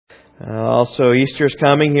Also, Easter is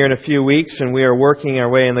coming here in a few weeks, and we are working our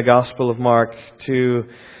way in the Gospel of Mark to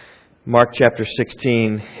Mark chapter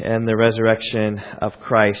 16 and the resurrection of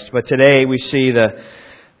Christ. But today we see the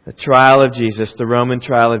trial of Jesus, the Roman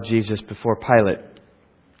trial of Jesus before Pilate.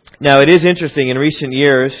 Now, it is interesting, in recent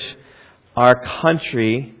years, our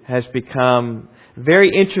country has become very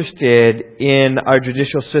interested in our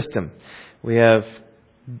judicial system. We have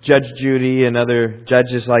Judge Judy and other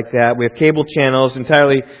judges like that. We have cable channels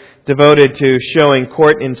entirely devoted to showing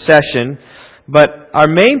court in session. But our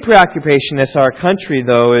main preoccupation as our country,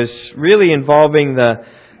 though, is really involving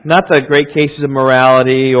not the great cases of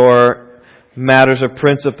morality or matters of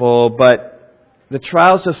principle, but the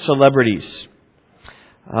trials of celebrities.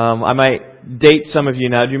 I might date some of you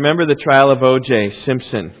now. Do you remember the trial of O.J.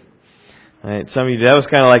 Simpson? Right, some of you, that was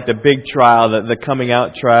kind of like the big trial, the coming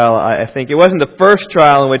out trial. I think it wasn't the first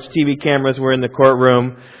trial in which TV cameras were in the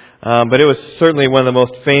courtroom, but it was certainly one of the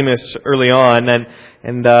most famous early on.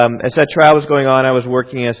 And as that trial was going on, I was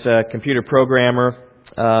working as a computer programmer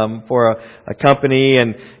for a company,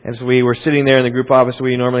 and as we were sitting there in the group office,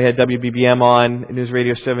 we normally had WBBM on, News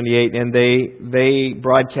Radio 78, and they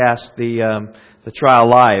broadcast the trial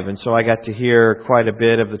live, and so I got to hear quite a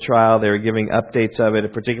bit of the trial. They were giving updates of it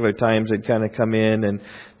at particular times. They'd kind of come in, and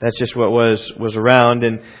that's just what was around.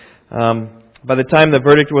 And by the time the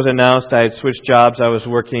verdict was announced, I had switched jobs. I was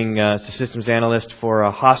working as a systems analyst for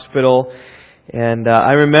a hospital. And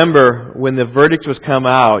I remember when the verdict was come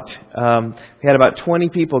out, we had about 20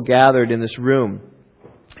 people gathered in this room.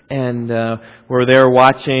 And were there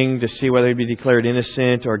watching to see whether he'd be declared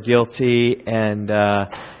innocent or guilty. And,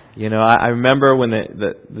 I remember when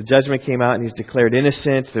the judgment came out and he's declared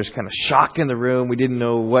innocent, there's kind of shock in the room. We didn't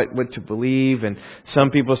know what to believe. And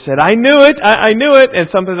some people said, I knew it. I knew it. And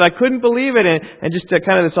some people said, I couldn't believe it. And just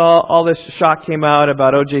kind of all this shock came out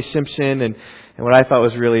about O.J. Simpson. And what I thought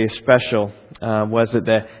was really special was that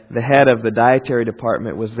the head of the dietary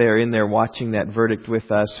department was in there watching that verdict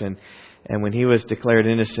with us. And when he was declared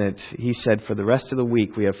innocent, he said, for the rest of the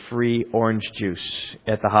week, we have free orange juice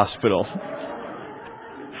at the hospital.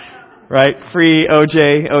 Right? Free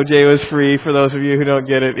OJ. OJ was free, for those of you who don't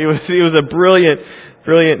get it. It was a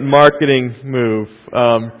brilliant marketing move.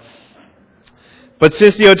 But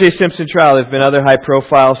since the O.J. Simpson trial, there have been other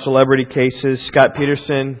high-profile celebrity cases. Scott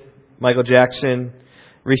Peterson, Michael Jackson,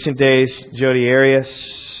 recent days, Jodi Arias,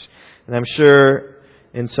 and I'm sure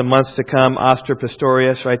in some months to come, Oscar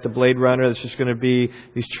Pistorius, right, the Blade Runner. There's just going to be,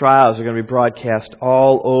 these trials are going to be broadcast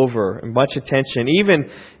all over, and much attention.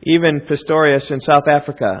 Even Pistorius in South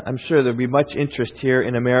Africa, I'm sure there'll be much interest here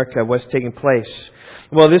in America, what's taking place.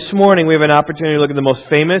 Well, this morning we have an opportunity to look at the most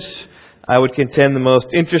famous, I would contend the most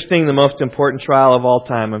interesting, the most important trial of all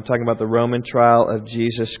time. I'm talking about the Roman trial of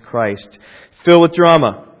Jesus Christ, filled with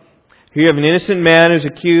drama. Here you have an innocent man who's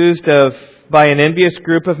accused by an envious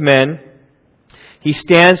group of men. He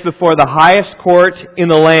stands before the highest court in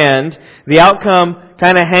the land. The outcome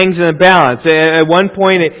kind of hangs in the balance. At one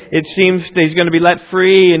point it seems that he's going to be let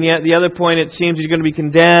free, and yet the other point it seems he's going to be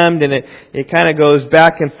condemned, and it kind of goes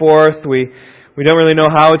back and forth. We don't really know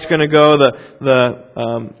how it's going to go.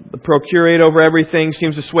 The procurator over everything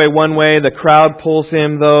seems to sway one way. The crowd pulls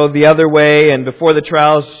him, though, the other way. And before the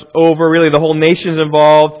trial's over, really the whole nation's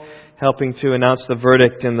involved, helping to announce the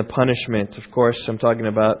verdict and the punishment. Of course, I'm talking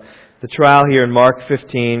about the trial here in Mark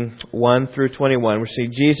 15, 1 through 21. We see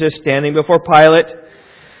Jesus standing before Pilate.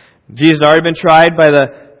 Jesus had already been tried by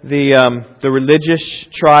the religious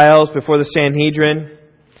trials before the Sanhedrin.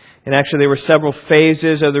 And actually there were several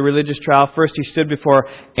phases of the religious trial. First he stood before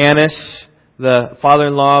Annas, the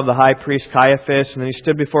father-in-law of the high priest Caiaphas. And then he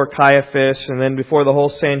stood before Caiaphas, and then before the whole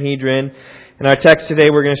Sanhedrin. In our text today,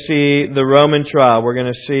 we're going to see the Roman trial. We're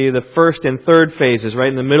going to see the first and third phases. Right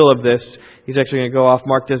in the middle of this, he's actually going to go off.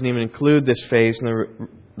 Mark doesn't even include this phase in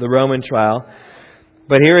the Roman trial.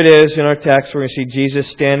 But here it is in our text. We're going to see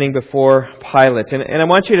Jesus standing before Pilate. And I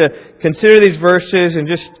want you to consider these verses and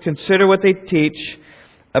just consider what they teach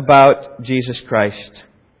about Jesus Christ.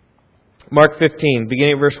 Mark 15,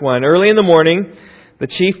 beginning at verse 1. Early in the morning, the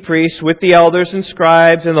chief priests with the elders and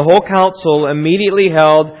scribes and the whole council immediately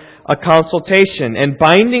held a consultation, and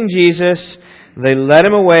binding Jesus, they led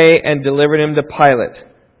him away and delivered him to Pilate.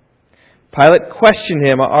 Pilate questioned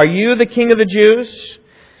him, "Are you the king of the Jews?"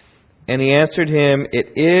 And he answered him,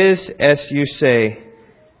 "It is as you say."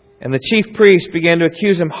 And the chief priests began to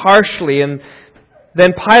accuse him harshly, and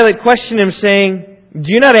then Pilate questioned him, saying,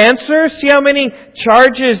 "Do you not answer? See how many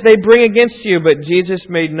charges they bring against you." But Jesus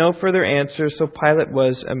made no further answer, so Pilate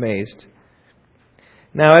was amazed.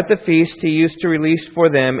 Now at the feast he used to release for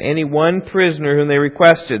them any one prisoner whom they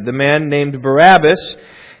requested. The man named Barabbas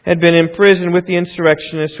had been in prison with the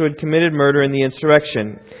insurrectionists who had committed murder in the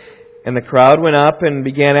insurrection. And the crowd went up and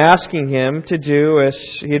began asking him to do as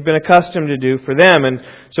he had been accustomed to do for them. And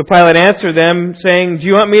so Pilate answered them, saying, "Do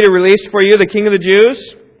you want me to release for you the King of the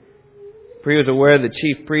Jews?" For he was aware the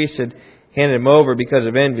chief priests had handed him over because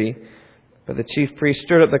of envy. But the chief priests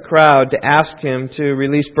stirred up the crowd to ask him to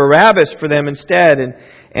release Barabbas for them instead. And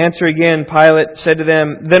answering again, Pilate said to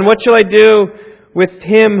them, "Then what shall I do with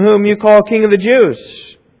him whom you call King of the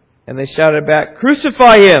Jews?" And they shouted back,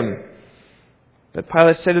 "Crucify him!" But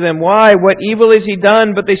Pilate said to them, "Why? What evil has he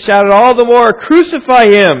done?" But they shouted all the more, "Crucify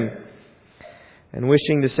him!" And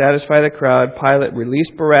wishing to satisfy the crowd, Pilate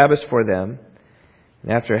released Barabbas for them.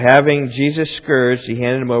 And after having Jesus scourged, he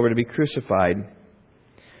handed him over to be crucified.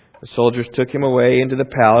 The soldiers took him away into the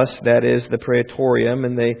palace, that is, the Praetorium,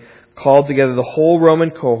 and they called together the whole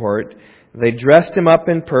Roman cohort. They dressed him up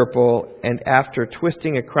in purple, and after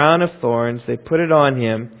twisting a crown of thorns, they put it on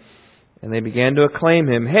him, and they began to acclaim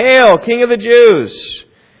him, "Hail, King of the Jews!"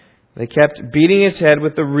 They kept beating his head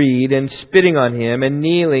with the reed and spitting on him and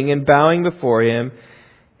kneeling and bowing before him.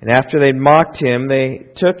 And after they'd mocked him, they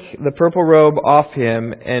took the purple robe off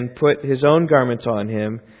him and put his own garments on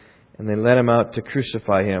him, and they led him out to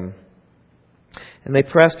crucify him. And they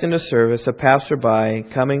pressed into service a passerby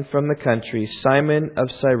coming from the country, Simon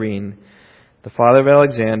of Cyrene, the father of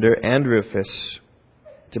Alexander and Rufus,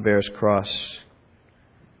 to bear his cross.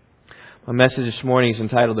 My message this morning is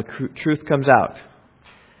entitled, "The Truth Comes Out."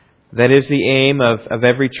 That is the aim of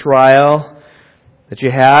every trial that you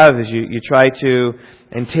have as you try to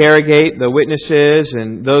interrogate the witnesses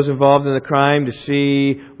and those involved in the crime to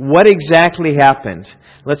see what exactly happened.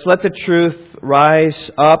 Let's let the truth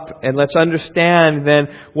rise up and let's understand then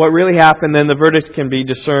what really happened. Then the verdict can be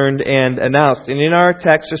discerned and announced. And in our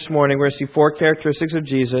text this morning, we're going to see 4 characteristics of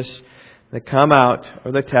Jesus that come out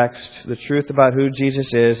of the text, the truth about who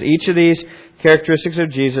Jesus is. Each of these characteristics of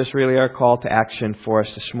Jesus really are a call to action for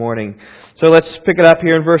us this morning. So let's pick it up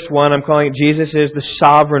here in verse 1. I'm calling it Jesus is the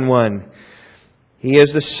Sovereign One. He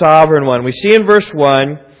is the Sovereign One. We see in verse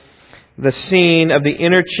 1 the scene of the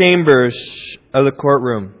inner chambers of the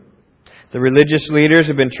courtroom. The religious leaders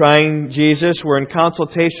have been trying Jesus. We're in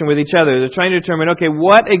consultation with each other. They're trying to determine, okay,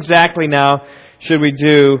 what exactly now should we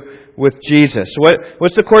do with Jesus?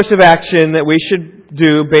 What's the course of action that we should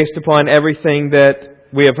do based upon everything that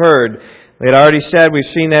we have heard? They had already said, we've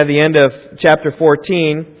seen at the end of chapter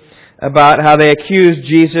 14, about how they accused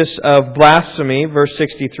Jesus of blasphemy. Verse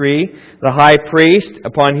 63, the high priest,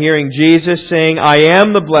 upon hearing Jesus saying, "I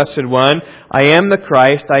am the Blessed One, I am the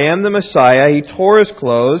Christ, I am the Messiah," he tore his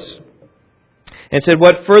clothes and said,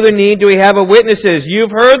 "What further need do we have of witnesses? You've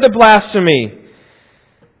heard the blasphemy.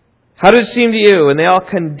 How does it seem to you?" And they all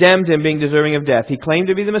condemned him, being deserving of death. He claimed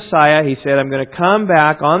to be the Messiah. He said, "I'm going to come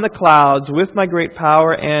back on the clouds with my great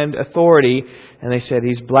power and authority." And they said,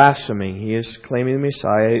 "He's blaspheming. He is claiming the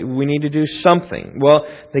Messiah. We need to do something." Well,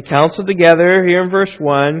 they counseled together here in verse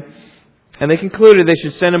 1, and they concluded they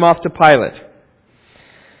should send him off to Pilate.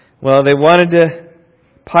 Well, they wanted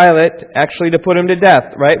Pilate actually to put him to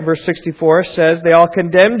death, right? Verse 64 says they all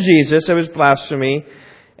condemned Jesus of his blasphemy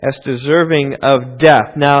as deserving of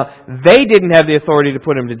death. Now, they didn't have the authority to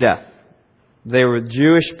put him to death. They were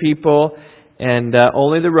Jewish people, and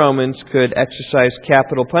only the Romans could exercise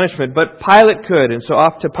capital punishment. But Pilate could, and so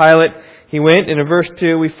off to Pilate he went. And in verse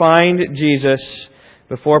 2 we find Jesus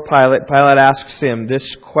before Pilate. Pilate asks him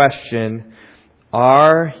this question,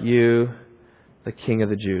 "Are you the King of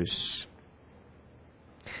the Jews?"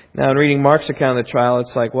 Now, in reading Mark's account of the trial,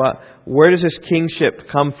 it's like, where does this kingship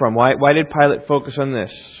come from? Why did Pilate focus on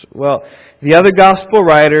this? Well, the other gospel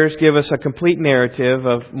writers give us a complete narrative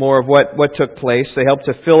of more of what took place. They help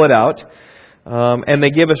to fill it out. And they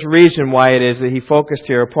give us reason why it is that he focused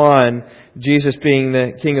here upon Jesus being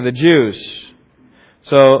the King of the Jews.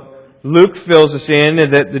 So Luke fills us in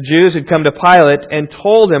that the Jews had come to Pilate and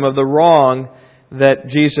told him of the wrong that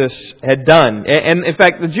Jesus had done. And in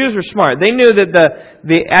fact, the Jews were smart. They knew that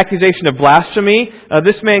the accusation of blasphemy,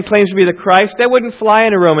 this man claims to be the Christ, that wouldn't fly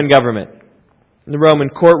in a Roman government, in the Roman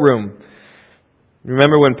courtroom.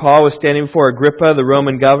 Remember when Paul was standing before Agrippa, the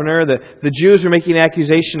Roman governor, the Jews were making an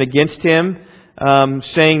accusation against him,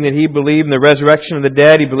 saying that he believed in the resurrection of the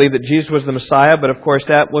dead. He believed that Jesus was the Messiah, but of course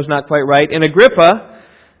that was not quite right. And Agrippa,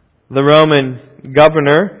 the Roman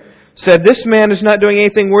governor, said, "This man is not doing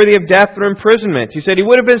anything worthy of death or imprisonment." He said he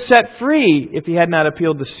would have been set free if he had not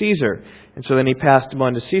appealed to Caesar. And so then he passed him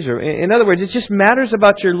on to Caesar. In other words, it just matters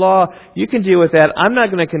about your law. You can deal with that. I'm not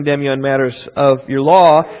going to condemn you on matters of your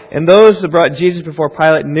law. And those that brought Jesus before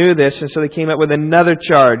Pilate knew this, and so they came up with another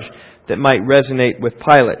charge that might resonate with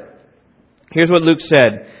Pilate. Here's what Luke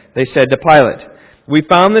said. They said to Pilate, "We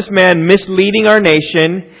found this man misleading our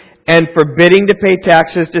nation and forbidding to pay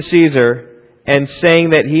taxes to Caesar, and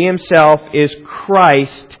saying that he himself is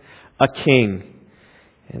Christ, a king."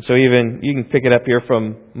 And so even, you can pick it up here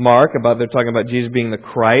from Mark, about they're talking about Jesus being the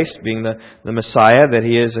Christ, being the Messiah, that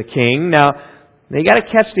He is a king. Now, you got to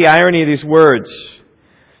catch the irony of these words.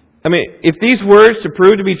 I mean, if these words to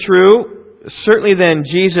prove to be true, certainly then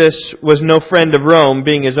Jesus was no friend of Rome,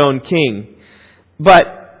 being His own king. But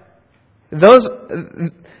those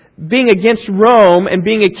being against Rome and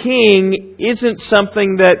being a king isn't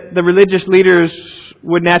something that the religious leaders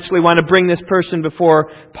would naturally want to bring this person before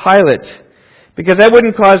Pilate. Because that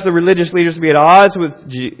wouldn't cause the religious leaders to be at odds with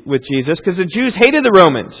Jesus, because the Jews hated the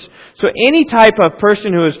Romans. So any type of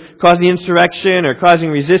person who is causing insurrection or causing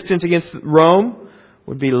resistance against Rome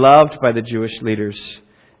would be loved by the Jewish leaders.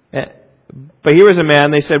 But here was a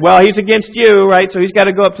man, they said, well, he's against you, right? So he's got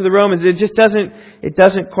to go up to the Romans. It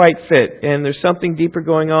doesn't quite fit. And there's something deeper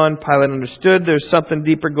going on. Pilate understood there's something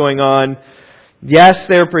deeper going on. Yes,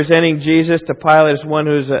 they were presenting Jesus to Pilate as one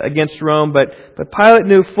who's against Rome, but Pilate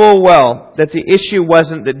knew full well that the issue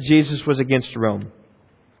wasn't that Jesus was against Rome.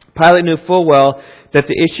 Pilate knew full well that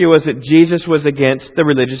the issue was that Jesus was against the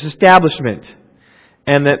religious establishment,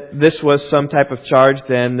 and that this was some type of charge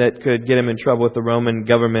then that could get him in trouble with the Roman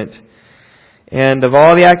government. And of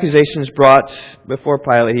all the accusations brought before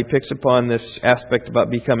Pilate, he picks upon this aspect about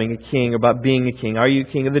becoming a king, about being a king. Are you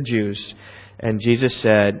king of the Jews? And Jesus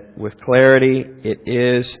said, with clarity, it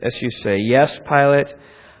is as you say. Yes, Pilate,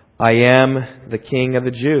 I am the king of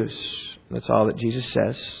the Jews. That's all that Jesus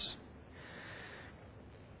says.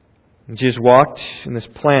 Jesus walked in this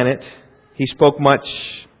planet. He spoke much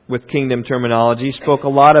with kingdom terminology. He spoke a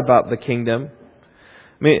lot about the kingdom.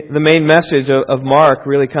 I mean, the main message of Mark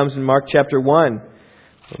really comes in Mark chapter 1,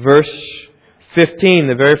 verse 15,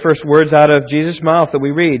 the very first words out of Jesus' mouth that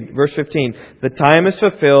we read. Verse 15, "The time is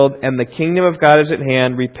fulfilled and the kingdom of God is at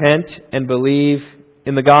hand. Repent and believe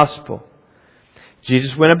in the gospel."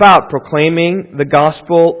 Jesus went about proclaiming the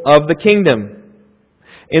gospel of the kingdom.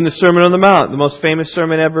 In the Sermon on the Mount, the most famous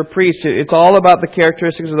sermon ever preached, it's all about the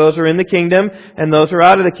characteristics of those who are in the kingdom and those who are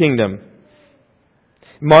out of the kingdom.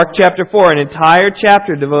 Mark chapter 4, an entire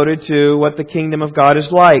chapter devoted to what the kingdom of God is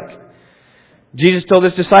like. Jesus told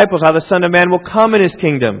His disciples how the Son of Man will come in His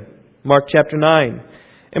kingdom. Mark chapter 9.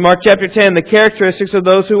 In Mark chapter 10, the characteristics of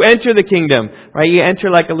those who enter the kingdom. Right? You enter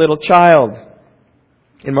like a little child.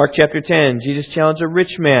 In Mark chapter 10, Jesus challenged a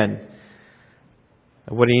rich man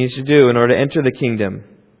of what he needs to do in order to enter the kingdom.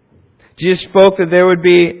 Jesus spoke that there would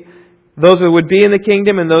be those who would be in the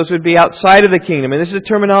kingdom and those who would be outside of the kingdom. And this is the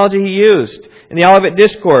terminology He used. In the Olivet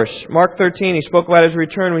Discourse, Mark 13, He spoke about His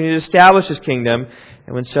return when He established His kingdom.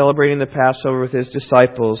 And when celebrating the Passover with His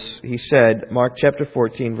disciples, He said, Mark chapter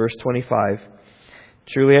 14, verse 25,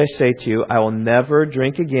 "Truly I say to you, I will never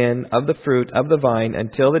drink again of the fruit of the vine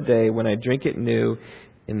until the day when I drink it new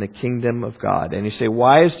in the kingdom of God." And you say,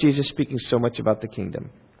 why is Jesus speaking so much about the kingdom?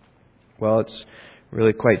 Well, it's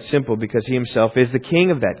really quite simple, because He Himself is the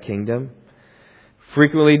king of that kingdom.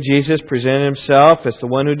 Frequently, Jesus presented Himself as the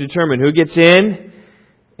one who determined who gets in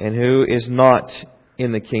and who is not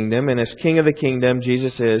in the kingdom. And as king of the kingdom,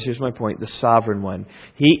 Jesus is, here's my point, the sovereign one.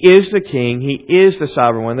 He is the king. He is the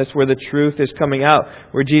sovereign one. That's where the truth is coming out.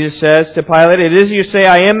 Where Jesus says to Pilate, "It is you say,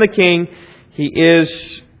 I am the king." He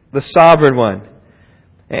is the sovereign one.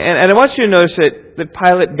 And I want you to notice that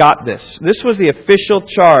Pilate got this. This was the official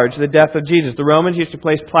charge, the death of Jesus. The Romans used to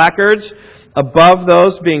place placards above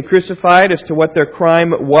those being crucified as to what their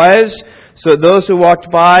crime was, so that those who walked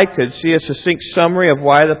by could see a succinct summary of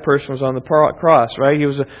why the person was on the cross, right? He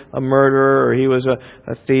was a murderer, or he was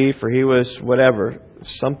a thief, or he was whatever.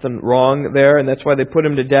 Something wrong there, and that's why they put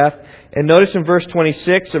Him to death. And notice in verse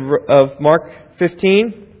 26 of Mark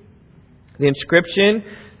 15, the inscription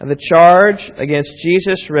and the charge against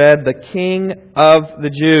Jesus read, "The King of the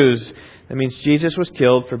Jews." That means Jesus was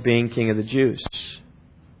killed for being King of the Jews.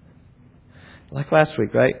 Like last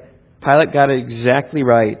week, right? Pilate got it exactly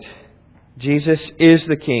right. Jesus is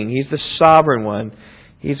the king. He's the sovereign one.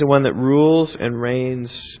 He's the one that rules and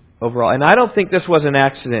reigns over all. And I don't think this was an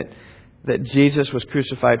accident that Jesus was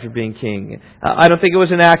crucified for being king. I don't think it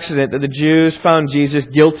was an accident that the Jews found Jesus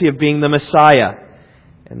guilty of being the Messiah,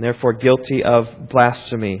 and therefore guilty of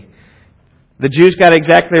blasphemy. The Jews got it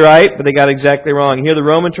exactly right, but they got it exactly wrong. Here the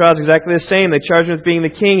Roman trial is exactly the same. They charged Him with being the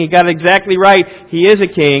king. He got it exactly right. He is a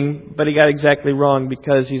king, but he got it exactly wrong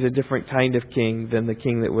because he's a different kind of king than the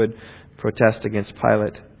king that would protest against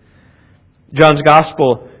Pilate. John's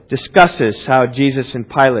Gospel discusses how Jesus and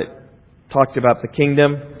Pilate talked about the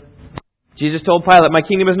kingdom. Jesus told Pilate, "My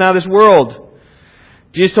kingdom is not of this world."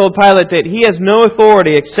 Jesus told Pilate that he has no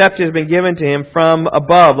authority except it has been given to him from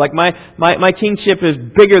above. Like my kingship is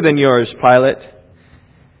bigger than yours, Pilate.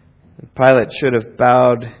 And Pilate should have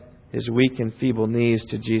bowed his weak and feeble knees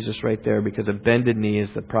to Jesus right there, because a bended knee is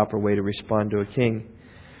the proper way to respond to a king.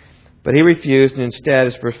 But he refused, and instead,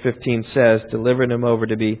 as verse 15 says, delivered him over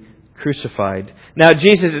to be crucified. Now,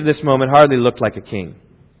 Jesus at this moment hardly looked like a king.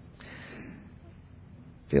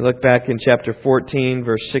 If you look back in chapter 14,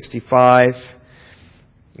 verse 65,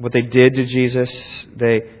 what they did to Jesus,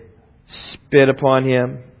 they spit upon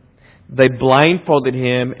him, they blindfolded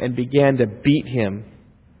him and began to beat him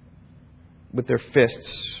with their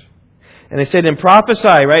fists. And they said, and prophesy,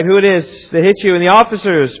 right, who it is that hit you. And the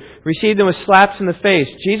officers received him with slaps in the face.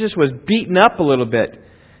 Jesus was beaten up a little bit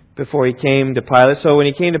before he came to Pilate. So when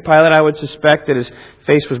he came to Pilate, I would suspect that his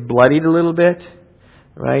face was bloodied a little bit.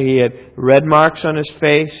 Right? He had red marks on his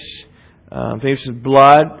face. Maybe some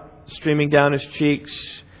blood streaming down his cheeks.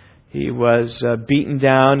 He was beaten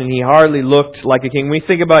down, and he hardly looked like a king. When we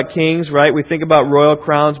think about kings, right, we think about royal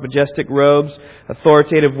crowns, majestic robes,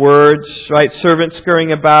 authoritative words, right, servants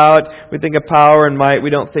scurrying about. We think of power and might. We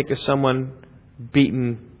don't think of someone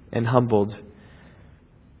beaten and humbled.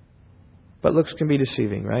 But looks can be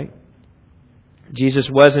deceiving, right? Jesus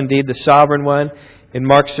was indeed the sovereign one. In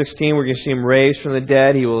Mark 16, we're going to see him raised from the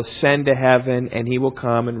dead. He will ascend to heaven, and he will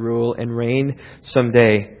come and rule and reign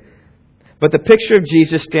someday. But the picture of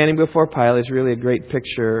Jesus standing before Pilate is really a great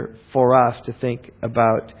picture for us to think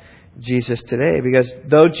about Jesus today. Because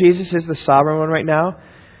though Jesus is the sovereign one right now,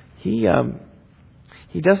 he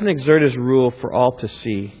doesn't exert his rule for all to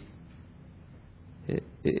see.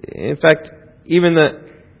 In fact, even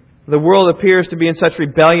the world appears to be in such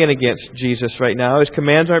rebellion against Jesus right now. His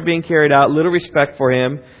commands aren't being carried out. Little respect for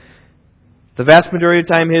him. The vast majority of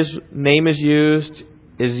the time his name is used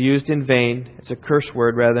in vain. It's a curse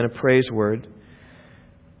word rather than a praise word.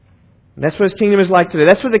 And that's what his kingdom is like today.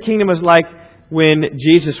 That's what the kingdom was like when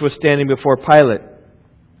Jesus was standing before Pilate.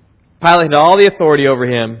 Pilate had all the authority over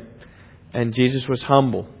him, and Jesus was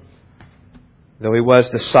humble, though he was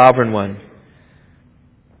the sovereign one.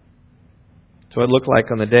 That's what it looked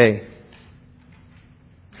like on the day.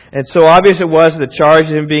 And so obvious it was, the charge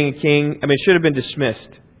of him being a king, it should have been dismissed.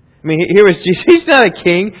 Here was Jesus. He's not a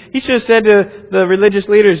king. He should have said to the religious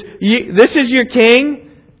leaders, this is your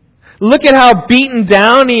king? Look at how beaten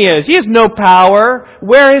down he is. He has no power.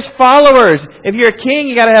 Where are his followers? If you're a king,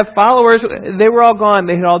 you got to have followers. They were all gone.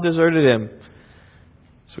 They had all deserted him.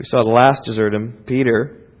 So we saw the last desert him,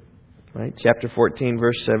 Peter, right? Chapter 14,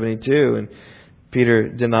 verse 72. And Peter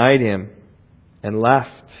denied him and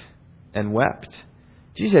left and wept.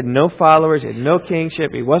 Jesus had no followers. He had no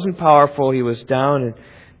kingship. He wasn't powerful. He was down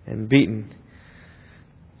and beaten.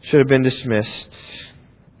 Should have been dismissed.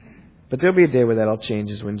 But there'll be a day where that all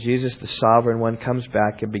changes, when Jesus, the sovereign one, comes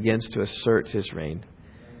back and begins to assert his reign.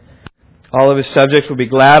 All of his subjects will be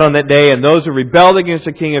glad on that day, and those who rebelled against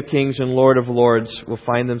the King of Kings and Lord of Lords will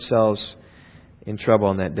find themselves in trouble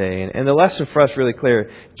on that day. And the lesson for us really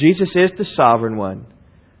clear. Jesus is the sovereign one.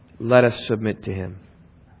 Let us submit to him.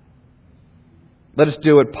 Let us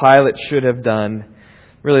do what Pilate should have done.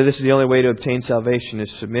 Really, this is the only way to obtain salvation,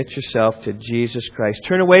 is submit yourself to Jesus Christ.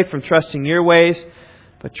 Turn away from trusting your ways,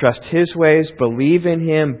 but trust his ways. Believe in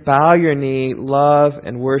him. Bow your knee. Love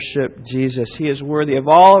and worship Jesus. He is worthy of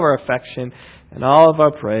all of our affection and all of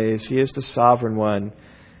our praise. He is the sovereign one.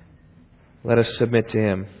 Let us submit to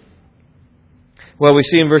him. Well, we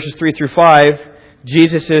see in verses 3 through 5,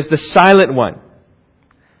 Jesus is the silent one.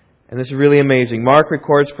 And this is really amazing. Mark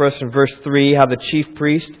records for us in verse 3 how the chief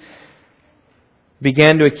priest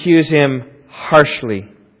began to accuse him harshly.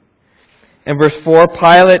 In verse 4,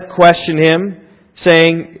 Pilate questioned him,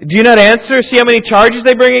 saying, "Do you not answer? See how many charges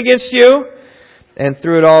they bring against you?" And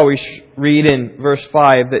through it all, we read in verse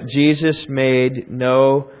 5 that Jesus made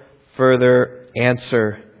no further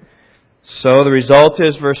answer. So the result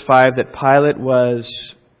is, verse 5, that Pilate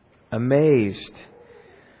was amazed.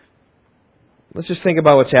 Let's just think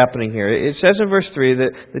about what's happening here. It says in verse 3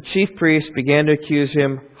 that the chief priest began to accuse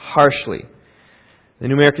him harshly. The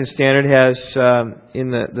New American Standard has,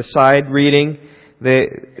 in the side reading,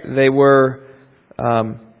 they were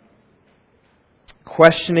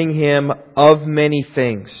questioning him of many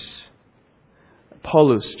things.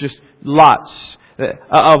 Polus, just lots.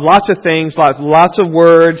 Of lots of things, lots of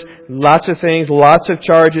words, lots of things, lots of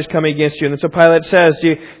charges coming against you. And so Pilate says,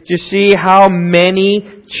 do you see how many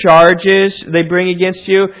charges they bring against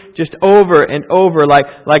you? Just over and over,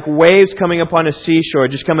 like waves coming upon a seashore,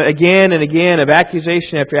 just coming again and again, of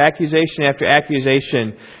accusation after accusation after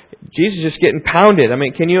accusation. Jesus is just getting pounded.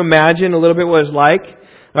 Can you imagine a little bit what it's like?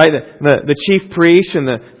 Right? The chief priests and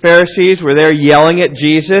the Pharisees were there yelling at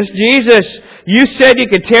Jesus. Jesus, you said you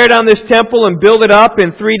could tear down this temple and build it up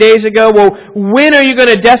in 3 days ago. Well, when are you going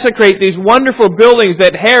to desecrate these wonderful buildings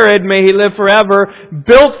that Herod, may he live forever,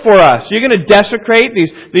 built for us? You're going to desecrate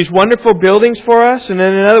these wonderful buildings for us? And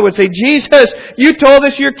then another would say, Jesus, you told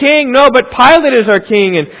us you're king. No, but Pilate is our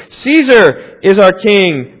king and Caesar is our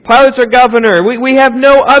king. Pilate's our governor. We have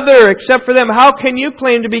no other except for them. How can you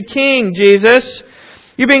claim to be king, Jesus?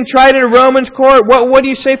 You're being tried in a Roman court. What do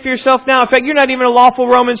you say for yourself now? In fact, you're not even a lawful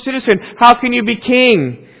Roman citizen. How can you be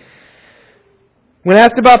king? When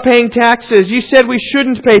asked about paying taxes, you said we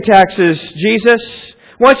shouldn't pay taxes, Jesus.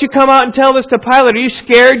 Why don't you come out and tell this to Pilate? Are you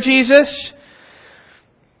scared, Jesus?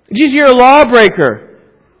 Jesus, you're a lawbreaker.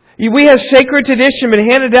 We have sacred tradition been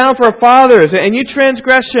handed down for our fathers, and you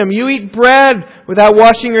transgress them. You eat bread without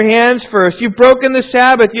washing your hands first. You've broken the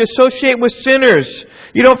Sabbath. You associate with sinners.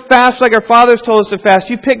 You don't fast like our fathers told us to fast.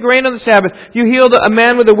 You pick grain on the Sabbath. You healed a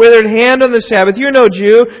man with a withered hand on the Sabbath. You're no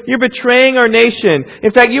Jew. You're betraying our nation.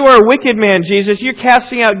 In fact, you are a wicked man, Jesus. You're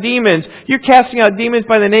casting out demons. You're casting out demons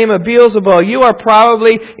by the name of Beelzebul. You are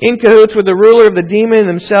probably in cahoots with the ruler of the demon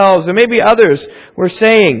themselves. And maybe others were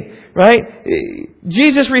saying, right?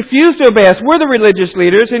 Jesus refused to obey us. We're the religious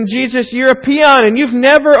leaders, and Jesus, you're a peon, and you've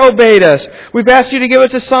never obeyed us. We've asked you to give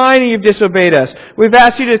us a sign, and you've disobeyed us. We've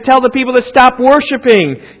asked you to tell the people to stop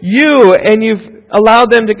worshiping you, and you've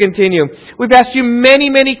allowed them to continue. We've asked you many,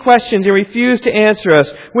 many questions, and refused to answer us.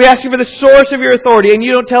 We ask you for the source of your authority, and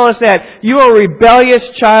you don't tell us that. You are a rebellious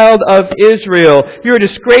child of Israel. You're a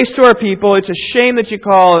disgrace to our people. It's a shame that you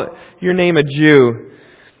call your name a Jew.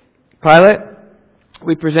 Pilate,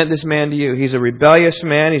 we present this man to you. He's a rebellious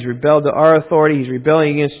man. He's rebelled to our authority. He's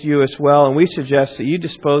rebelling against you as well. And we suggest that you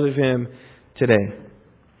dispose of him today.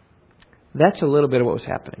 That's a little bit of what was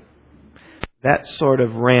happening. That sort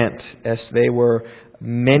of rant, as they were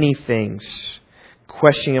many things,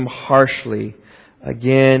 questioning him harshly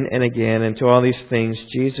again and again. And to all these things,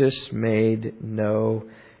 Jesus made no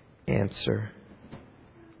answer.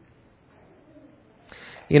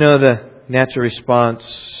 You know, the natural response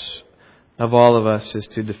of all of us is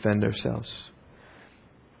to defend ourselves.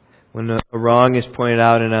 When a wrong is pointed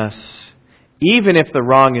out in us, even if the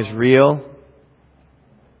wrong is real,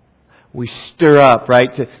 we stir up, right,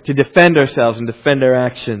 to defend ourselves and defend our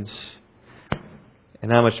actions.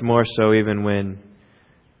 And how much more so even when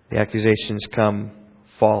the accusations come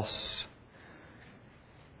false.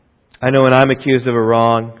 I know when I'm accused of a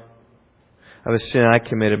wrong, of a sin I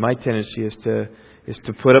committed, my tendency is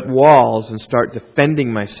to put up walls and start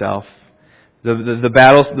defending myself. The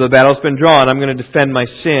battle's been drawn. I'm going to defend my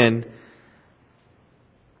sin.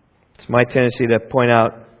 It's my tendency to point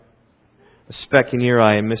out a speck in your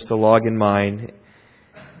eye and miss the log in mine.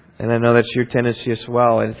 And I know that's your tendency as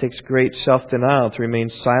well. And it takes great self-denial to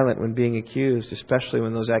remain silent when being accused, especially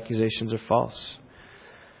when those accusations are false.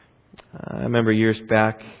 I remember years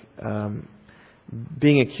back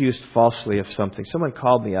being accused falsely of something. Someone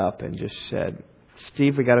called me up and just said,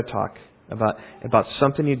 "Steve, we got to talk about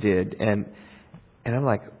something you did." And I'm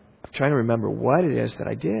like, I'm trying to remember what it is that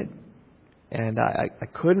I did. And I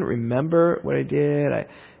couldn't remember what I did.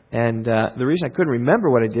 The reason I couldn't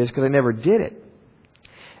remember what I did is because I never did it.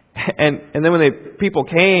 And then when people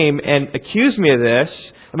came and accused me of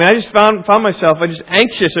this, I mean, I just found myself just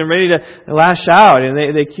anxious and ready to lash out. And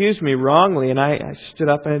they accused me wrongly. And I stood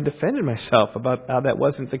up and defended myself about how that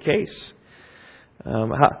wasn't the case.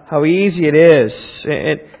 How easy it is.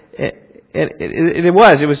 It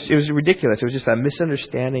was ridiculous. It was just a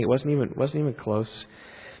misunderstanding. It wasn't even close.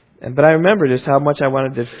 But I remember just how much I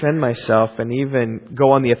wanted to defend myself and even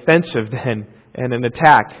go on the offensive then and an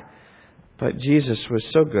attack. But Jesus was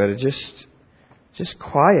so good. Just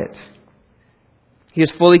quiet. He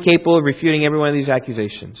was fully capable of refuting every one of these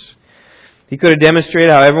accusations. He could have demonstrated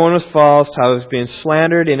how everyone was false, how it was being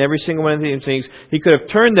slandered in every single one of these things. He could have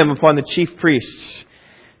turned them upon the chief priests,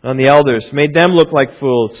 on the elders, made them look like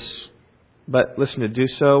fools. But listen, to do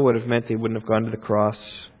so would have meant they wouldn't have gone to the cross.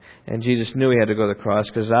 And Jesus knew he had to go to the cross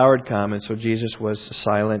because the hour had come, and so Jesus was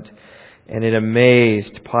silent. And it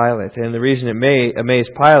amazed Pilate. And the reason it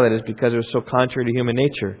amazed Pilate is because it was so contrary to human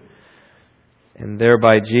nature. And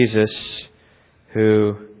thereby Jesus,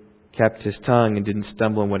 who kept his tongue and didn't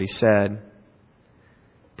stumble in what he said,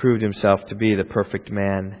 proved himself to be the perfect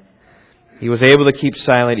man. He was able to keep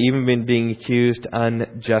silent even when being accused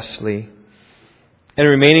unjustly. And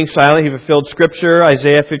remaining silent, he fulfilled Scripture,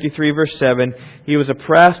 Isaiah 53 verse 7. He was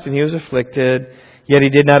oppressed and he was afflicted, yet he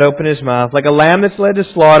did not open his mouth. Like a lamb that's led to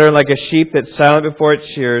slaughter, like a sheep that's silent before its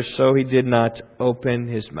shearers, so he did not open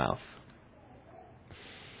his mouth.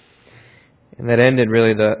 And that ended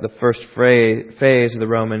really the first phase of the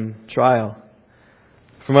Roman trial.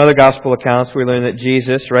 From other gospel accounts, we learn that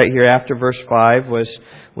Jesus, right here after verse 5,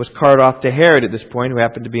 was carted off to Herod at this point, who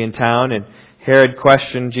happened to be in town. And Herod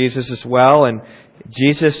questioned Jesus as well. And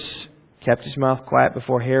Jesus kept his mouth quiet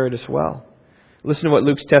before Herod as well. Listen to what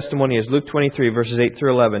Luke's testimony is. Luke 23, verses 8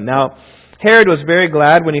 through 11. Now, Herod was very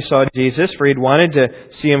glad when he saw Jesus, for he'd wanted to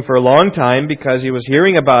see him for a long time because he was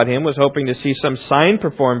hearing about him, was hoping to see some sign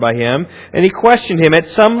performed by him, and he questioned him at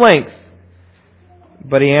some length.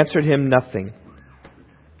 But he answered him nothing.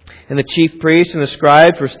 And the chief priests and the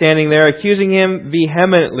scribes were standing there accusing him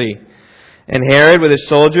vehemently. And Herod, with his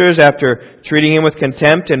soldiers, after treating him with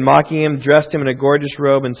contempt and mocking him, dressed him in a gorgeous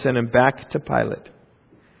robe and sent him back to Pilate.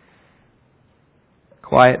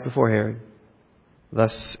 Quiet before Herod.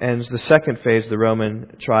 Thus ends the second phase of the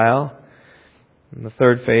Roman trial. And the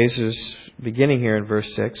third phase is beginning here in verse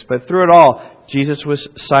 6. But through it all, Jesus was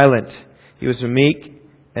silent. He was a meek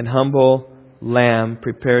and humble lamb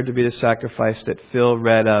prepared to be the sacrifice that Phil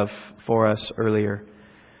read of for us earlier.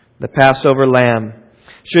 The Passover lamb.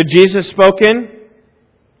 Should Jesus have spoken,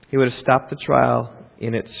 he would have stopped the trial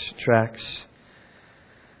in its tracks.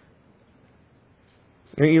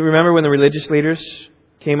 You remember when the religious leaders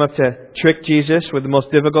came up to trick Jesus with the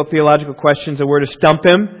most difficult theological questions that were to stump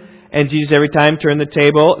him, and Jesus every time turned the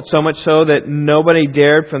table, so much so that nobody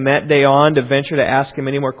dared from that day on to venture to ask him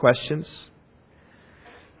any more questions?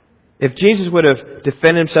 If Jesus would have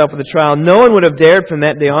defended himself with the trial, no one would have dared from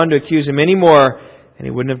that day on to accuse him anymore, and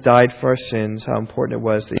he wouldn't have died for our sins. How important it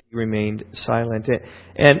was that he remained silent.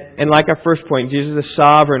 And like our first point, Jesus is the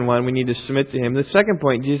sovereign one. We need to submit to him. The second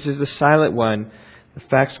point, Jesus is the silent one. The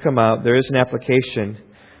facts come out. There is an application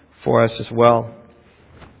for us as well.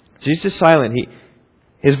 Jesus is silent.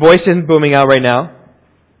 His voice isn't booming out right now.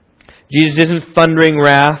 Jesus isn't thundering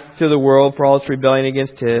wrath to the world for all its rebellion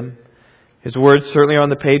against him. His words certainly are on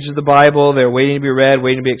the pages of the Bible. They're waiting to be read,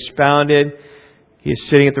 waiting to be expounded. He is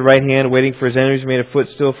sitting at the right hand, waiting for his enemies to be made a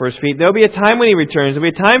footstool for his feet. There'll be a time when he returns.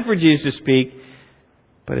 There'll be a time for Jesus to speak,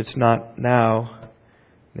 but it's not now.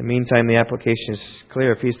 In the meantime, the application is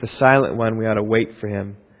clear. If he's the silent one, we ought to wait for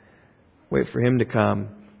him. Wait for him to come.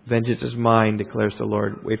 Vengeance is mine, declares the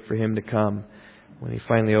Lord. Wait for him to come. When he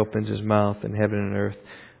finally opens his mouth and heaven and earth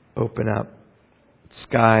open up.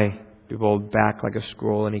 Sky be rolled back like a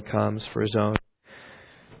scroll and he comes for his own.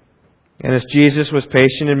 And as Jesus was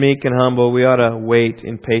patient and meek and humble, we ought to wait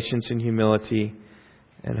in patience and humility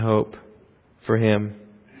and hope for him.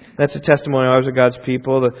 That's a testimony always of God's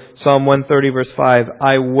people. The Psalm 130 verse 5,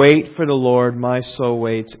 I wait for the Lord, my soul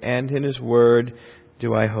waits, and in his word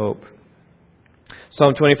do I hope.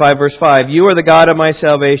 Psalm 25 verse 5, you are the God of my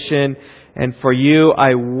salvation, and for you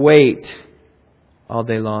I wait all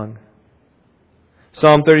day long.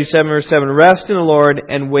 Psalm 37 verse 7, rest in the Lord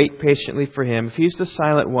and wait patiently for him. If he's the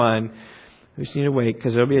silent one, we just need to wait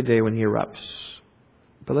because there'll be a day when he erupts.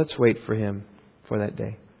 But let's wait for him for that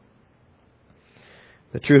day.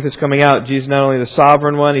 The truth is coming out. Jesus is not only the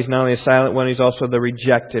sovereign one, he's not only a silent one, he's also the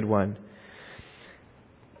rejected one.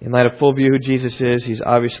 In light of full view who Jesus is, he's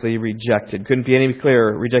obviously rejected. Couldn't be any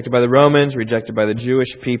clearer. Rejected by the Romans, rejected by the Jewish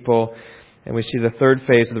people. And we see the third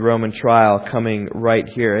phase of the Roman trial coming right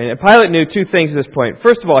here. And Pilate knew two things at this point.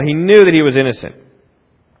 First of all, he knew that he was innocent.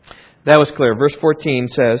 That was clear. Verse 14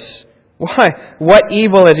 says, why? What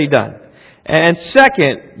evil has he done? And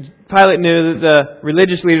second, Pilate knew that the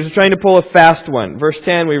religious leaders were trying to pull a fast one. Verse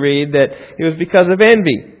 10 we read that it was because of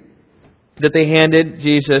envy that they handed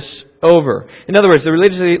Jesus over. In other words, the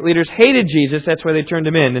religious leaders hated Jesus. That's why they turned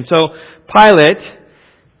him in. And so Pilate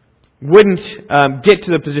wouldn't get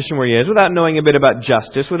to the position where he is without knowing a bit about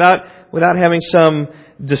justice, without having some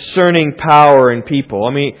discerning power in people.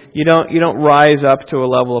 I mean, you don't rise up to a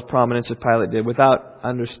level of prominence as Pilate did without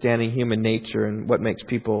understanding human nature and what makes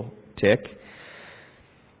people tick.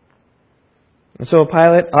 And so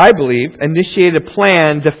Pilate, I believe, initiated a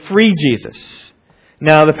plan to free Jesus.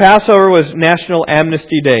 Now, the Passover was National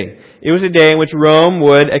Amnesty Day. It was a day in which Rome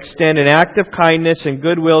would extend an act of kindness and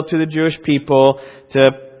goodwill to the Jewish people to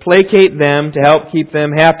placate them, to help keep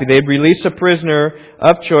them happy. They'd release a prisoner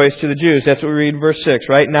of choice to the Jews. That's what we read in verse 6,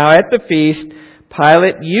 right? Now at the feast,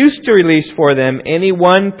 Pilate used to release for them any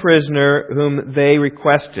one prisoner whom they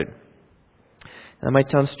requested. That might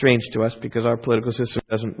sound strange to us because our political system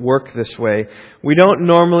doesn't work this way. We don't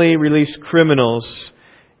normally release criminals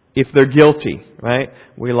if they're guilty, right?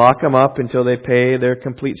 We lock them up until they pay their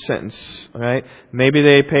complete sentence, right? Maybe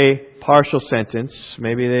they pay partial sentence.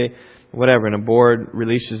 Maybe they, whatever, and a board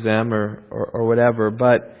releases them or whatever.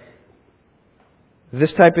 But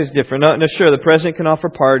this type is different. Now, sure, the president can offer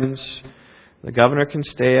pardons. The governor can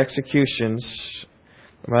stay executions,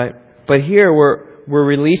 right? But here we're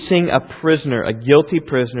releasing a prisoner, a guilty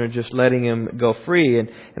prisoner, just letting him go free. And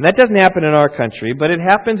that doesn't happen in our country, but it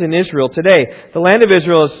happens in Israel today. The land of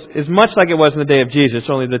Israel is much like it was in the day of Jesus,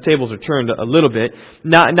 only the tables are turned a little bit.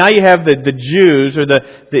 Now you have the Jews or the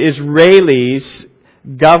Israelis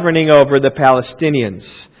governing over the Palestinians.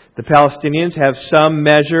 The Palestinians have some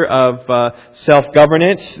measure of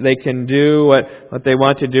self-governance. They can do what they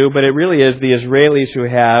want to do, but it really is the Israelis who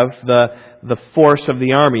have the force of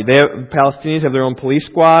the army. The Palestinians have their own police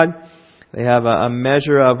squad. They have a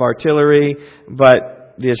measure of artillery,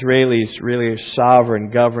 but the Israelis really are sovereign,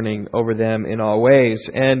 governing over them in all ways.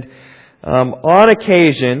 And on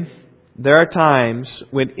occasion, there are times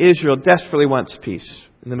when Israel desperately wants peace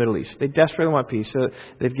in the Middle East. They desperately want peace. So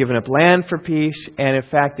they've given up land for peace, and in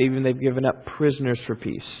fact, they've given up prisoners for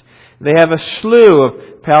peace. They have a slew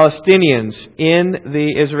of Palestinians in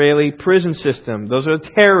the Israeli prison system. Those are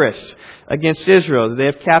terrorists against Israel. They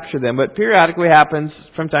have captured them. But periodically happens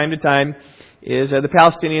from time to time is the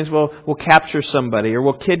Palestinians will capture somebody or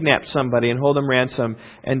will kidnap somebody and hold them ransom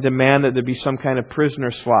and demand that there be some kind of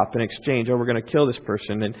prisoner swap in exchange. Oh, we're going to kill this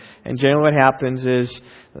person. And generally what happens is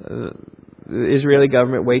the Israeli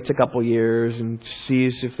government waits a couple years and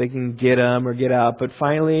sees if they can get them or get out. But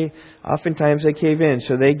finally, oftentimes they cave in.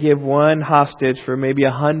 So they give one hostage for maybe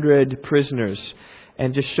 100 prisoners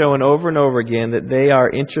and just showing over and over again that they are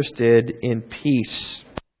interested in peace.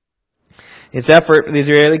 It's effort for the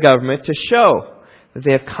Israeli government to show that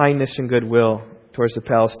they have kindness and goodwill towards the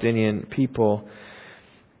Palestinian people,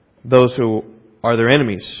 those who are their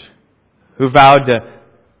enemies, who vowed to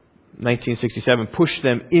 1967 push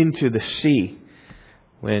them into the sea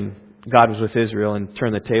when God was with Israel and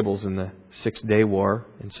turned the tables in the 6-day war.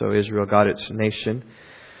 And so Israel got its nation.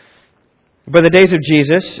 But the days of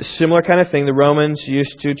Jesus, a similar kind of thing. The Romans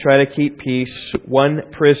used to try to keep peace. One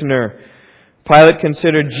prisoner. Pilate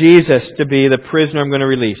considered Jesus to be the prisoner I'm going to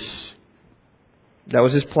release. That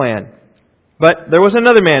was his plan. But there was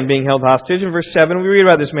another man being held hostage. In verse 7, we read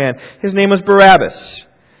about this man. His name was Barabbas.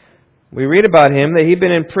 We read about him that he'd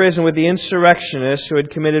been in prison with the insurrectionists who had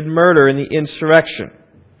committed murder in the insurrection.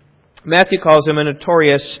 Matthew calls him a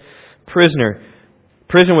notorious prisoner.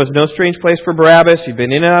 Prison was no strange place for Barabbas. He'd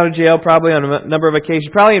been in and out of jail probably on a number of occasions,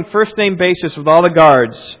 probably in first-name basis with all the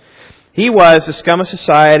guards. He was the scum of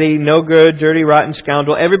society, no good, dirty, rotten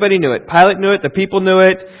scoundrel. Everybody knew it. Pilate knew it. The people knew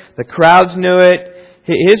it. The crowds knew it.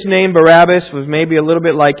 His name, Barabbas, was maybe a little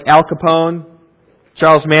bit like Al Capone,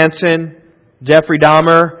 Charles Manson, Jeffrey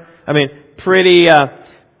Dahmer. I mean, pretty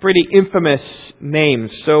infamous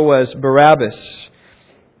names. So was Barabbas.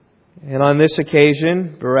 And on this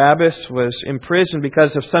occasion, Barabbas was imprisoned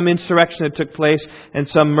because of some insurrection that took place and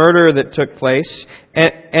some murder that took place.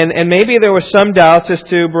 And maybe there were some doubts as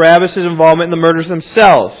to Barabbas' involvement in the murders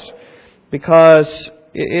themselves. Because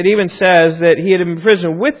it even says that he had been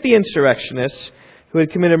imprisoned with the insurrectionists who had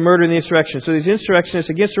committed murder in the insurrection. So these insurrectionists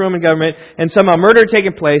against the Roman government, and somehow murder had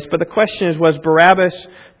taken place. But the question is, was Barabbas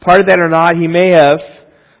part of that or not? He may have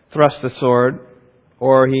thrust the sword,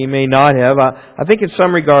 or he may not have. I think in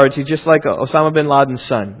some regards, he's just like Osama bin Laden's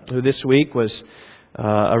son, who this week was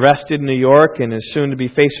arrested in New York and is soon to be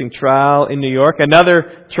facing trial in New York.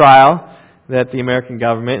 Another trial that the American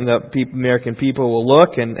government and the American people will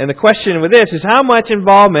look. And the question with this is, how much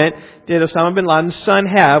involvement did Osama bin Laden's son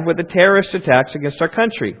have with the terrorist attacks against our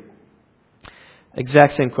country?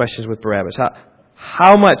 Exact same questions with Barabbas.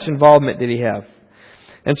 How much involvement did he have?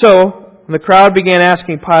 And so, when the crowd began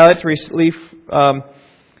asking Pilate to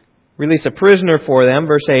release a prisoner for them,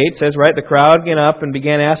 verse 8 says, right, the crowd got up and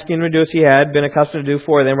began asking him to do as he had been accustomed to do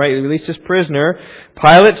for them, right, he released this prisoner.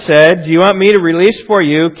 Pilate said, do you want me to release for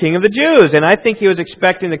you King of the Jews? And I think he was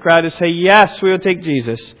expecting the crowd to say, yes, we will take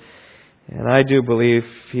Jesus. And I do believe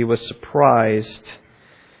he was surprised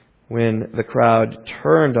when the crowd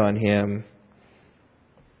turned on him,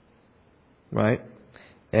 right,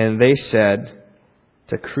 and they said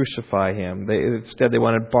to crucify him. Instead, they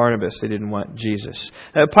wanted Barnabas. They didn't want Jesus.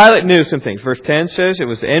 Pilate knew some things. Verse 10 says it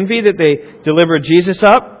was envy that they delivered Jesus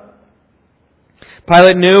up.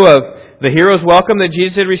 Pilate knew of the hero's welcome that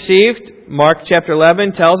Jesus had received. Mark chapter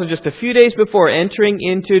 11 tells us just a few days before entering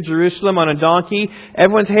into Jerusalem on a donkey,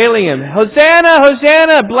 everyone's hailing him. Hosanna,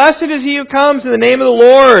 Hosanna! Blessed is he who comes in the name of the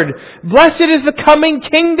Lord. Blessed is the coming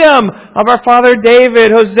kingdom of our father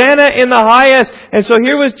David. Hosanna in the highest. And so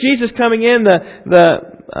here was Jesus coming in, the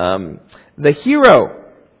hero.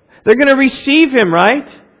 They're going to receive him, right?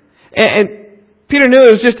 And Peter knew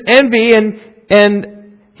it was just envy, and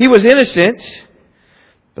he was innocent.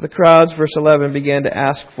 But the crowds, verse 11, began to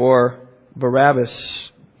ask for Barabbas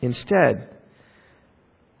instead.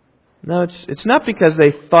 No, it's not because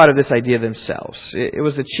they thought of this idea themselves. It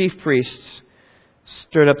was the chief priests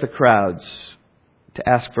stirred up the crowds to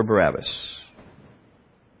ask for Barabbas.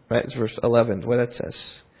 Right? It's verse 11, what that says.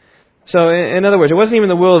 So, in other words, it wasn't even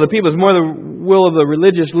the will of the people. It was more the will of the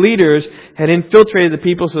religious leaders had infiltrated the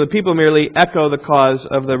people, so the people merely echo the cause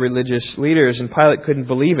of the religious leaders, and Pilate couldn't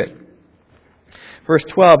believe it. Verse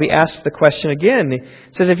 12, he asks the question again. He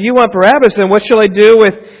says, if you want Barabbas, then what shall I do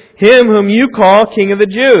with him whom you call King of the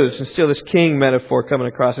Jews? And still this king metaphor coming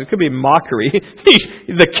across. It could be mockery.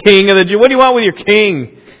 He's the King of the Jews. What do you want with your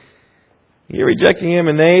king? You're rejecting him.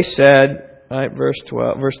 And they said, right,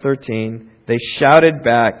 verse 13, they shouted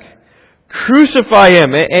back, crucify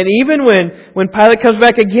him. And even when Pilate comes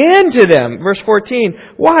back again to them, verse 14,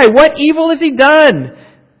 why? What evil has he done?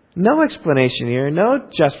 No explanation here, no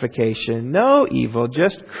justification, no evil,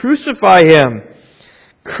 just crucify him.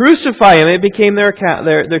 Crucify him. It became their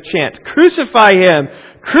chant. Crucify him.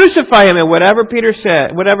 Crucify him. And whatever Pilate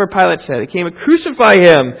said, it came a crucify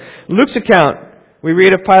him. Luke's account, we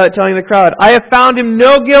read of Pilate telling the crowd, I have found him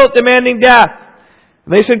no guilt, demanding death.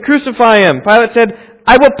 And they said, crucify him. Pilate said,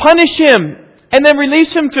 I will punish him and then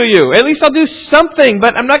release him to you. At least I'll do something,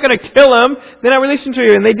 but I'm not going to kill him. Then I'll release him to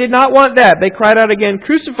you. And they did not want that. They cried out again,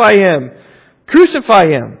 crucify him. Crucify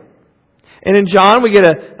him. And in John, we get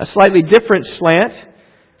a slightly different slant,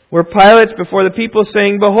 where Pilate's before the people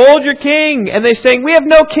saying, behold your king. And they saying, we have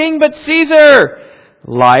no king but Caesar.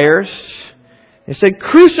 Liars. They said,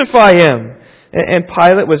 crucify him. And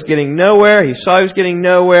Pilate was getting nowhere. He saw he was getting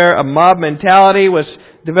nowhere. A mob mentality was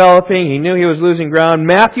developing. He knew he was losing ground.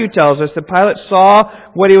 Matthew tells us that Pilate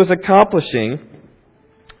saw what he was accomplishing,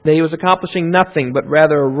 that he was accomplishing nothing, but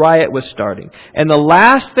rather a riot was starting. And the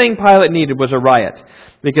last thing Pilate needed was a riot.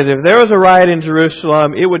 Because if there was a riot in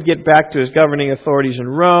Jerusalem, it would get back to his governing authorities in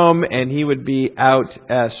Rome, and he would be out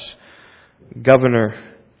as governor.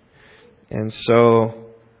 And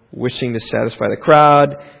so, wishing to satisfy the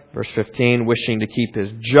crowd, verse 15, wishing to keep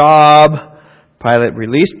his job, Pilate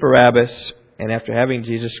released Barabbas, and after having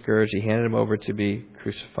Jesus scourged, he handed him over to be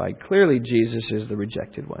crucified. Clearly, Jesus is the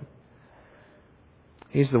rejected one.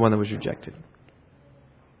 He's the one that was rejected.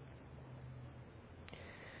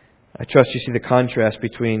 I trust you see the contrast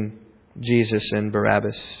between Jesus and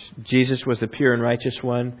Barabbas. Jesus was the pure and righteous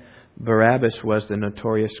one. Barabbas was the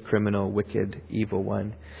notorious criminal, wicked, evil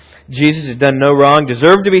one. Jesus had done no wrong,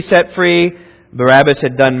 deserved to be set free. Barabbas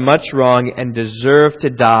had done much wrong and deserved to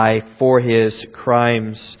die for his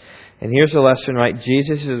crimes. And here's the lesson, right?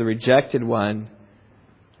 Jesus is the rejected one.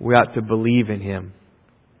 We ought to believe in him.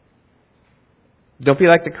 Don't be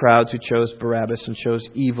like the crowds who chose Barabbas and chose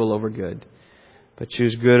evil over good, but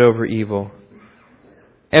choose good over evil.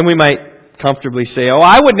 And we might comfortably say, oh,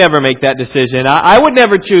 I would never make that decision. I would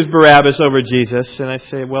never choose Barabbas over Jesus. And I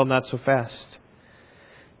say, well, not so fast.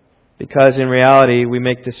 Because in reality, we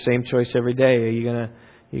make the same choice every day. Are you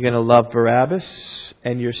going to love Barabbas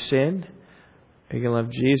and your sin? Or are you going to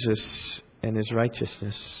love Jesus and his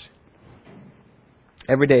righteousness?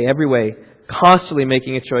 Every day, every way, constantly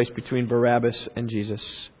making a choice between Barabbas and Jesus.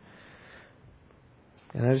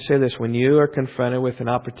 And I just say this, when you are confronted with an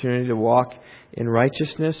opportunity to walk in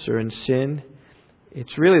righteousness or in sin,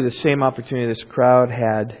 it's really the same opportunity this crowd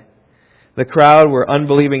had. The crowd were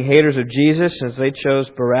unbelieving haters of Jesus as they chose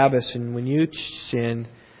Barabbas. And when you sin,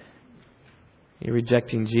 you're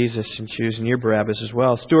rejecting Jesus and choosing your Barabbas as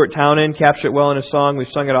well. Stuart Townend captured it well in a song.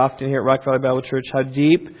 We've sung it often here at Rock Valley Bible Church. How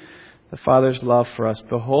deep the Father's love for us.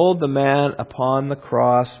 Behold the man upon the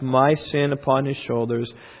cross, my sin upon his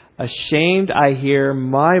shoulders. Ashamed I hear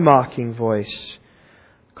my mocking voice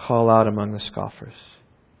call out among the scoffers.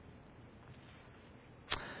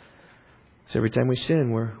 So every time we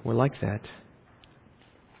sin, we're like that.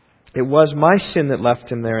 It was my sin that left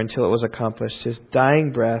him there until it was accomplished. His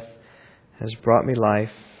dying breath has brought me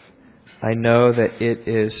life. I know that it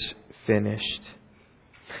is finished.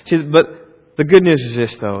 See, but the good news is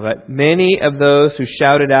this, though, that many of those who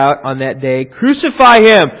shouted out on that day, crucify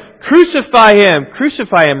him, crucify him,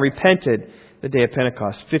 crucify him, repented the day of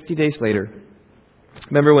Pentecost, 50 days later.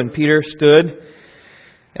 Remember when Peter stood?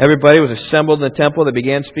 Everybody was assembled in the temple. They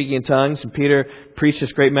began speaking in tongues. And Peter preached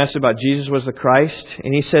this great message about Jesus was the Christ.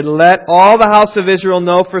 And he said, let all the house of Israel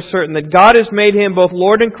know for certain that God has made him both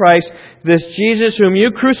Lord and Christ, this Jesus whom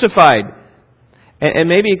you crucified. And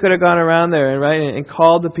maybe he could have gone around there and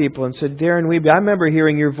called the people and said, Darren Weeby, I remember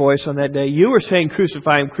hearing your voice on that day. You were saying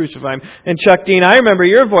crucify him, crucify him. And Chuck Dean, I remember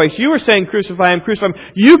your voice. You were saying crucify him, crucify him.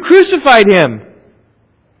 You crucified him.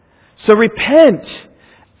 So repent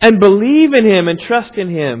and believe in him and trust in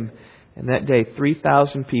him. And that day,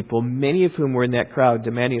 3,000 people, many of whom were in that crowd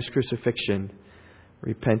demanding his crucifixion,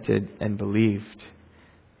 repented and believed.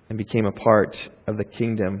 and became a part of the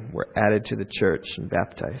kingdom were added to the church and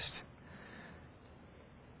baptized.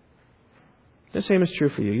 The same is true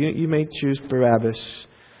for you. You may choose Barabbas,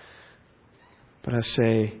 but I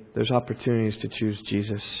say there's opportunities to choose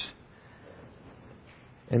Jesus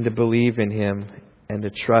and to believe in Him and to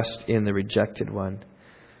trust in the rejected one.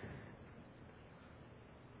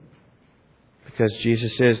 Because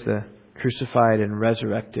Jesus is the crucified and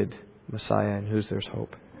resurrected Messiah in whose there's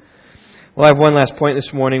hope. Well, I have one last point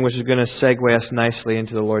this morning, which is going to segue us nicely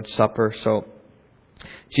into the Lord's Supper. So,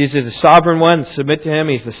 Jesus is the sovereign one. Submit to Him.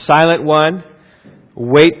 He's the silent one.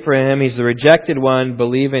 Wait for Him. He's the rejected one.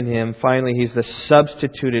 Believe in Him. Finally, He's the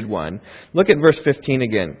substituted one. Look at verse 15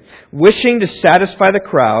 again. Wishing to satisfy the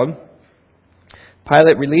crowd,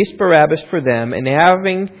 Pilate released Barabbas for them, and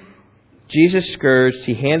having Jesus scourged,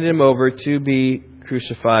 he handed Him over to be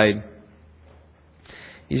crucified.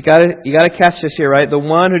 You got to catch this here, right? The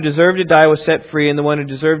one who deserved to die was set free, and the one who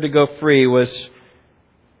deserved to go free was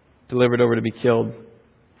delivered over to be killed.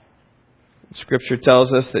 Scripture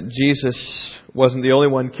tells us that Jesus wasn't the only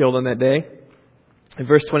one killed on that day. In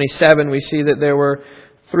verse 27, we see that there were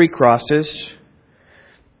 3 crosses.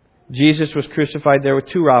 Jesus was crucified there with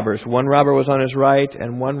 2 robbers. One robber was on His right,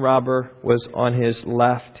 and one robber was on His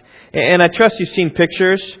left. And I trust you've seen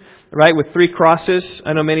pictures, right, with 3 crosses.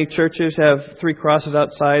 I know many churches have 3 crosses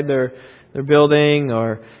outside their building,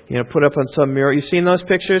 or put up on some mural. You've seen those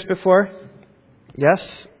pictures before? Yes,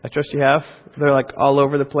 I trust you have. They're like all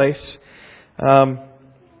over the place.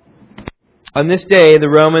 On this day, the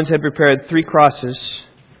Romans had prepared 3 crosses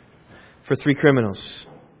for 3 criminals.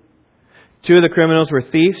 2 of the criminals were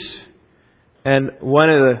thieves, and one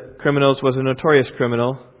of the criminals was a notorious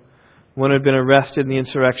criminal. One had been arrested in the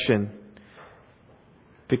insurrection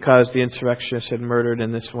because the insurrectionists had murdered,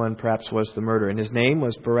 and this one perhaps was the murderer. And his name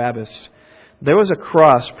was Barabbas. There was a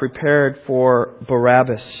cross prepared for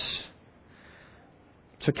Barabbas.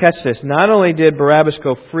 So catch this. Not only did Barabbas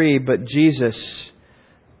go free, but Jesus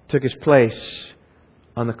took his place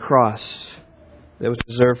on the cross that was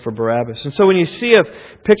reserved for Barabbas. And so when you see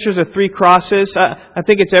pictures of 3 crosses, I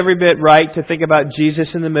think it's every bit right to think about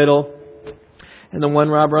Jesus in the middle, and the one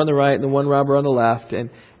robber on the right, and the one robber on the left,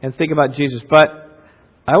 and think about Jesus. But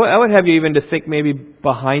I would have you even to think maybe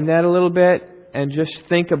behind that a little bit, and just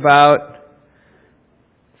think about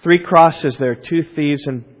 3 crosses there, 2 thieves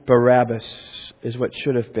and Barabbas is what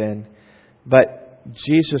should have been. But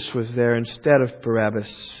Jesus was there instead of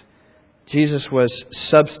Barabbas. Jesus was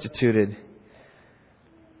substituted.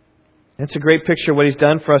 That's a great picture of what He's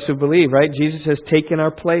done for us who believe, right? Jesus has taken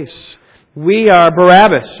our place. We are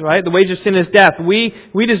Barabbas, right? The wage of sin is death. We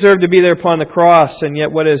deserve to be there upon the cross, and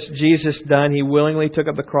yet what has Jesus done? He willingly took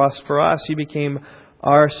up the cross for us. He became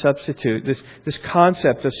our substitute. This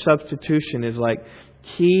concept of substitution is like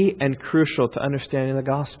key and crucial to understanding the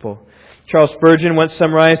gospel. Charles Spurgeon once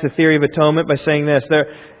summarized the theory of atonement by saying this: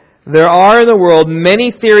 There are in the world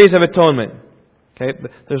many theories of atonement. Okay,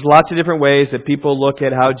 there's lots of different ways that people look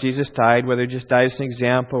at how Jesus died, whether He just died as an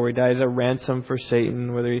example, or He died as a ransom for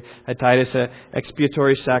Satan, whether He died as an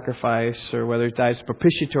expiatory sacrifice, or whether He died as a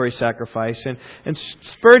propitiatory sacrifice. And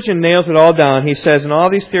Spurgeon nails it all down. He says, in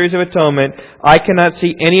all these theories of atonement, I cannot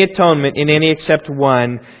see any atonement in any except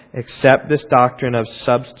one, except this doctrine of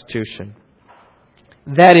substitution.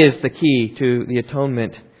 That is the key to the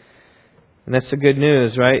atonement. And that's the good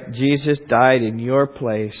news, right? Jesus died in your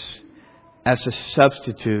place as a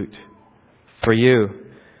substitute for you.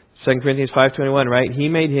 2 Corinthians 5:21, right? He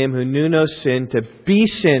made Him who knew no sin to be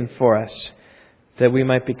sin for us, that we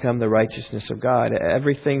might become the righteousness of God.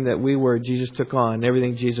 Everything that we were, Jesus took on.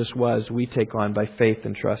 Everything Jesus was, we take on by faith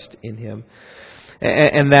and trust in Him.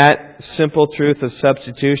 And that simple truth of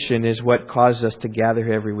substitution is what causes us to gather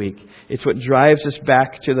here every week. It's what drives us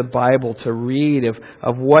back to the Bible to read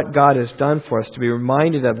of what God has done for us, to be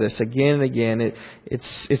reminded of this again and again.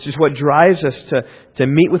 It's just what drives us to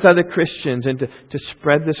meet with other Christians and to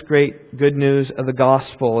spread this great good news of the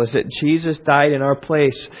gospel, is that Jesus died in our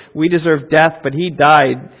place. We deserve death, but He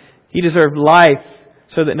died. He deserved life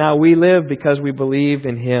so that now we live because we believe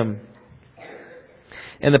in Him.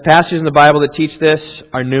 And the passages in the Bible that teach this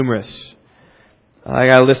are numerous. I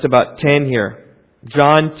got a list about 10 here.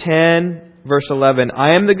 John 10, verse 11.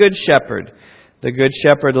 I am the good shepherd. The good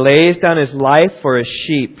shepherd lays down his life for his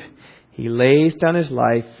sheep. He lays down his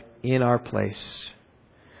life in our place.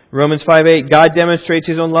 Romans 5:8. God demonstrates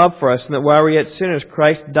His own love for us, and that while we were yet sinners,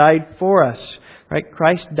 Christ died for us. Right?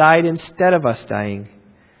 Christ died instead of us dying.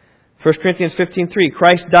 1 Corinthians 15:3.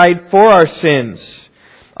 Christ died for our sins.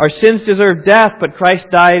 Our sins deserve death, but Christ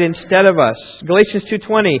died instead of us. Galatians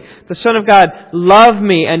 2:20, the Son of God loved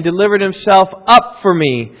me and delivered Himself up for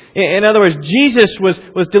me. In other words, Jesus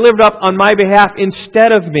was delivered up on my behalf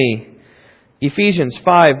instead of me. Ephesians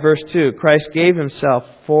 5, verse 2, Christ gave Himself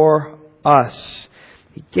for us.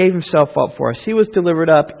 He gave Himself up for us. He was delivered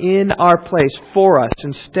up in our place for us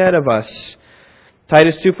instead of us.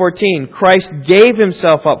 Titus 2:14, Christ gave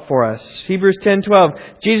Himself up for us. Hebrews 10:12,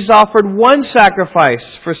 Jesus offered one sacrifice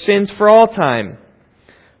for sins for all time.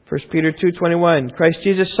 1 Peter 2:21, Christ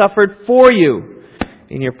Jesus suffered for you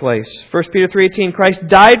in your place. 1 Peter 3:18, Christ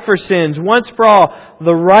died for sins once for all,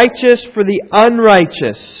 the righteous for the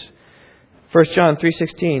unrighteous. 1 John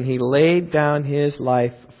 3:16, He laid down His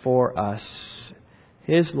life for us.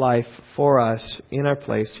 His life for us in our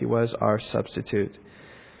place. He was our substitute.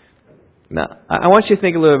 Now, I want you to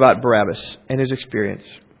think a little about Barabbas and his experience.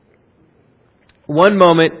 One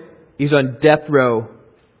moment, he's on death row,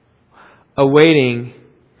 awaiting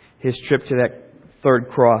his trip to that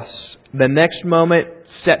third cross. The next moment,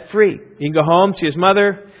 set free. He can go home, see his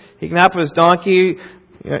mother. He can hop on his donkey,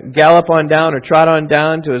 gallop on down or trot on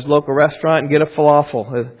down to his local restaurant and get a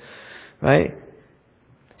falafel. Right?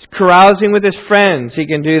 He's carousing with his friends. He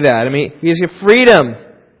can do that. I mean, he has freedom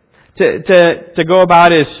to go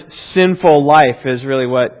about his sinful life is really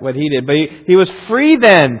what he did. But he was free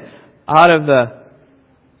then out of the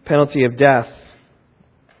penalty of death.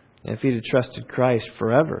 And if he'd have trusted Christ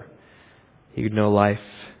forever, he would know life.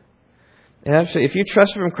 And absolutely, if you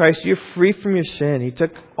trust from Christ, you're free from your sin. He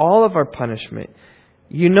took all of our punishment.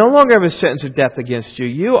 You no longer have a sentence of death against you.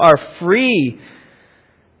 You are free.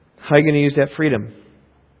 How are you going to use that freedom?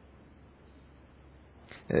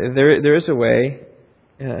 There is a way.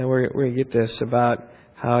 And we're going to get this about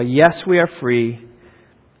how, yes, we are free.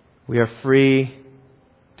 We are free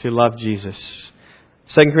to love Jesus.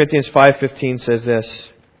 2 Corinthians 5:15 says this.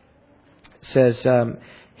 It says,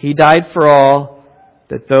 He died for all,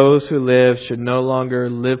 that those who live should no longer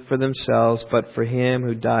live for themselves, but for Him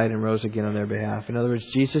who died and rose again on their behalf. In other words,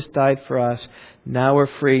 Jesus died for us. Now we're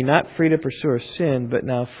free, not free to pursue our sin, but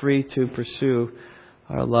now free to pursue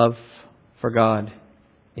our love for God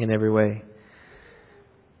in every way.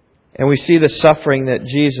 And we see the suffering that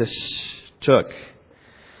Jesus took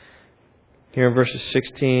here in verses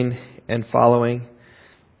 16 and following.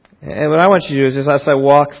 And what I want you to do is, as I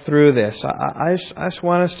walk through this, I just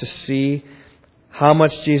want us to see how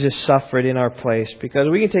much Jesus suffered in our place. Because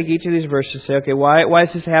we can take each of these verses and say, okay, why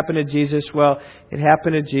does this happen to Jesus? Well, it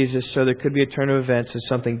happened to Jesus so there could be a turn of events and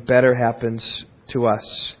something better happens to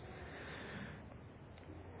us.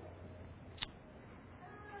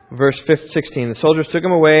 Verse 16, the soldiers took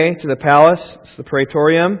Him away to the palace, it's the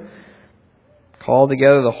praetorium, called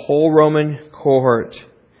together the whole Roman cohort.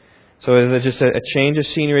 So it's just a change of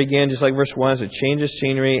scenery again, just like verse 1, it's a change of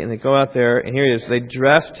scenery, and they go out there, and here it is. They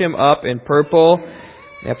dressed Him up in purple,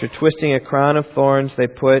 and after twisting a crown of thorns, they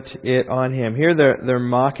put it on Him. Here they're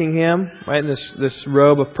mocking Him, right, in this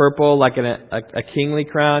robe of purple, like a kingly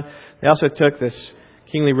crown. They also took this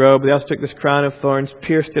kingly robe. They also took this crown of thorns,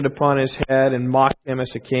 pierced it upon His head, and mocked Him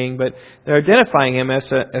as a king. But they're identifying Him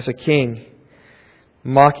as a king,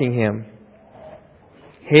 mocking Him,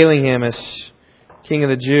 hailing Him as King of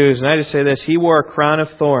the Jews. And I just say this, He wore a crown of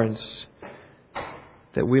thorns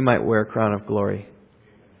that we might wear a crown of glory.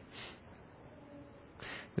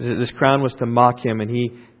 This crown was to mock Him,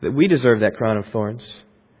 and that we deserve that crown of thorns.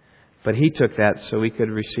 But He took that so we could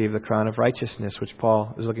receive the crown of righteousness, which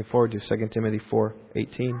Paul is looking forward to, 2 Timothy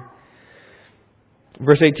 4:18.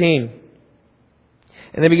 Verse 18.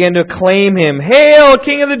 And they began to acclaim Him. Hail,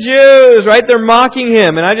 King of the Jews! Right? They're mocking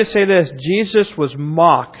Him. And I just say this, Jesus was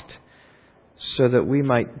mocked so that we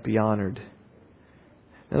might be honored.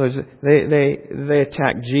 In other words, they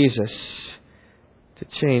attacked Jesus to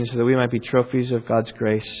change so that we might be trophies of God's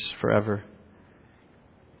grace forever.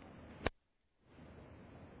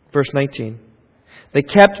 Verse 19. They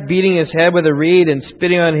kept beating His head with a reed and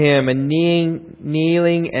spitting on Him and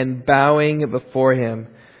kneeling and bowing before Him.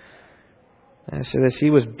 And I say this, He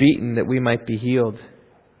was beaten that we might be healed.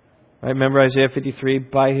 Right? Remember Isaiah 53,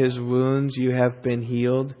 by His wounds you have been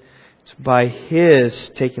healed. It's by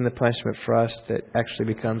His taking the punishment for us that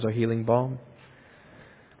actually becomes our healing balm.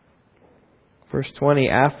 Verse 20,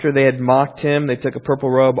 after they had mocked Him, they took a purple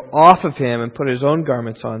robe off of Him and put His own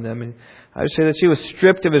garments on them. And I would say that He was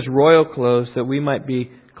stripped of His royal clothes that we might be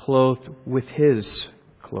clothed with His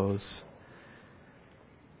clothes.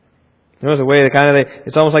 There was a way that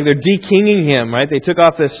it's almost like they're de-kinging Him, right? They took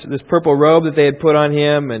off this purple robe that they had put on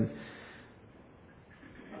Him and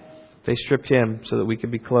they stripped Him so that we could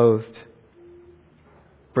be clothed.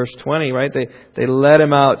 Verse 20, right? They led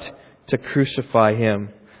Him out to crucify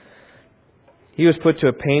Him. He was put to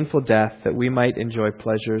a painful death that we might enjoy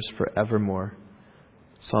pleasures forevermore.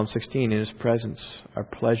 Psalm 16, in His presence are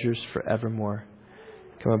pleasures forevermore,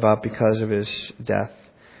 come about because of His death.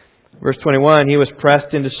 Verse 21, He was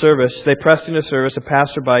pressed into service. They pressed into service a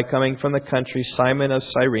passerby coming from the country, Simon of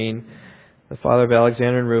Cyrene, the father of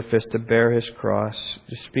Alexander and Rufus, to bear his cross.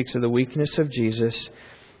 It speaks of the weakness of Jesus.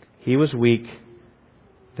 He was weak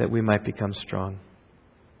that we might become strong.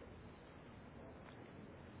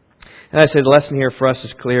 And I said the lesson here for us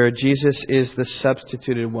is clear. Jesus is the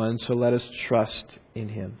substituted one, so let us trust in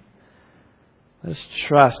Him. Let us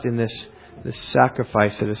trust in this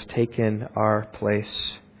sacrifice that has taken our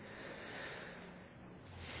place.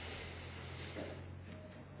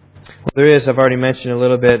 Well, there is, I've already mentioned a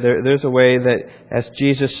little bit, there's a way that as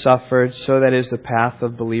Jesus suffered, so that is the path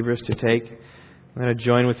of believers to take. We're going to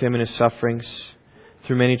join with Him in His sufferings.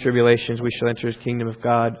 Through many tribulations we shall enter His kingdom of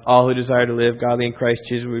God. All who desire to live godly in Christ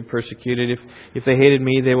Jesus will be persecuted. If they hated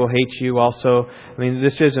me, they will hate you also. I mean,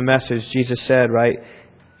 this is a message Jesus said, right?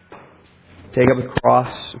 Take up the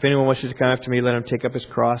cross. If anyone wishes to come after me, let him take up his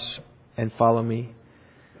cross and follow me.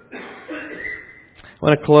 I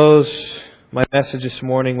want to close my message this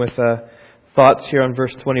morning with thoughts here on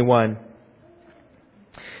verse 21. In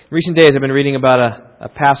recent days I've been reading about a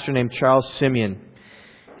pastor named Charles Simeon.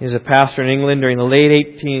 He was a pastor in England during the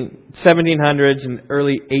late 1700s and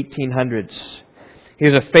early 1800s. He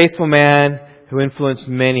was a faithful man who influenced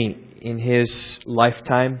many in his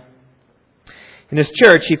lifetime. In his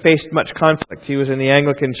church, he faced much conflict. He was in the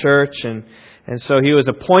Anglican church, and so he was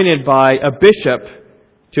appointed by a bishop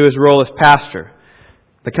to his role as pastor.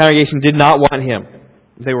 The congregation did not want him.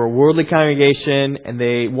 They were a worldly congregation, and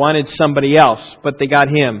they wanted somebody else, but they got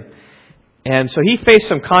him. And so he faced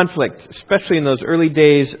some conflict, especially in those early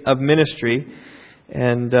days of ministry.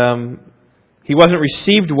 And he wasn't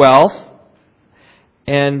received well,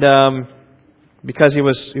 and because he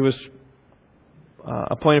was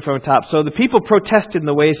appointed from the top. So the people protested in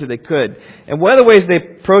the ways that they could. And one of the ways they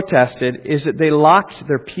protested is that they locked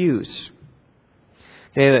their pews.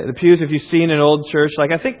 Okay, the pews, if you've seen an old church, like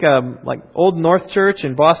I think like Old North Church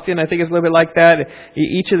in Boston, I think it's a little bit like that.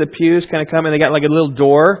 Each of the pews kind of come and they got like a little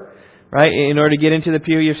door, right, in order to get into the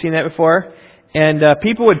pew. You've seen that before? And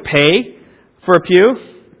people would pay for a pew.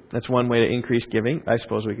 That's one way to increase giving. I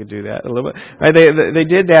suppose we could do that a little bit. Right? They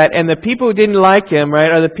did that. And the people who didn't like him,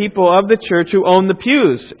 right, are the people of the church who owned the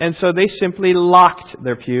pews. And so they simply locked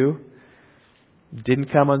their pew,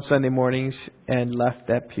 didn't come on Sunday mornings, and left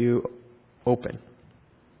that pew open.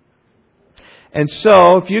 And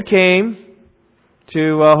so if you came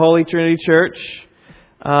to Holy Trinity Church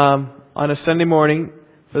on a Sunday morning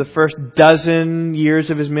for the first dozen years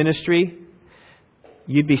of his ministry,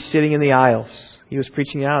 you'd be sitting in the aisles. He was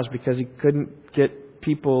preaching the aisles because he couldn't get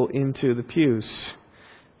people into the pews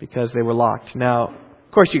because they were locked. Now,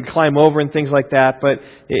 of course, you could climb over and things like that, but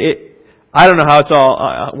I don't know how it's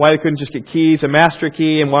all, why they couldn't just get keys, a master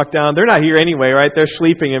key, and walk down. They're not here anyway, right? They're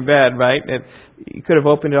sleeping in bed, right? And you could have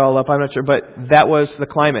opened it all up, I'm not sure, but that was the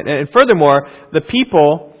climate. And furthermore, the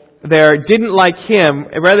people there didn't like him,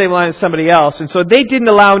 rather they wanted somebody else, and so they didn't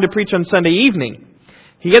allow him to preach on Sunday evening.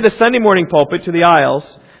 He had the Sunday morning pulpit to the aisles,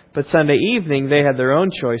 but Sunday evening they had their own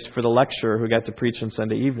choice for the lecturer who got to preach on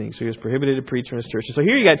Sunday evening. So he was prohibited to preach from his church. So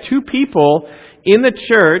here you got two people in the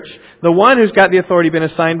church. The one who's got the authority been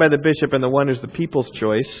assigned by the bishop, and the one who's the people's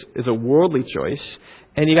choice is a worldly choice.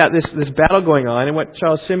 And you got this battle going on. And what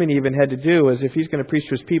Charles Simeon even had to do was, if he's going to preach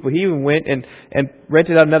to his people, he even went and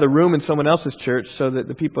rented out another room in someone else's church so that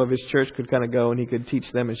the people of his church could kind of go and he could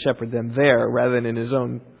teach them and shepherd them there rather than in his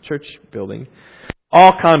own church building.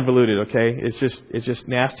 All convoluted, okay? It's just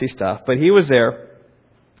nasty stuff. But he was there,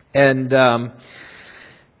 and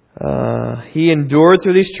he endured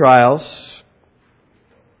through these trials,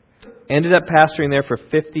 ended up pastoring there for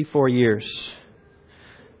 54 years.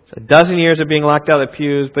 So a dozen years of being locked out of the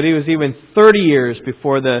pews, but he was even 30 years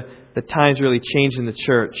before the times really changed in the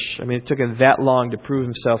church. I mean, it took him that long to prove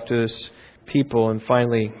himself to his people and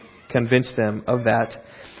finally convince them of that.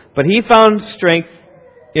 But he found strength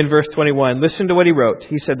in verse 21. Listen to what he wrote.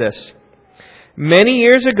 He said this: "Many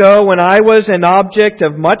years ago, when I was an object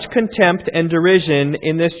of much contempt and derision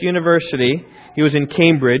in this university," he was in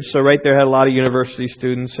Cambridge, so right there had a lot of university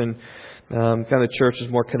students, and kind of the church was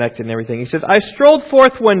more connected and everything. He says, "I strolled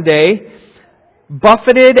forth one day,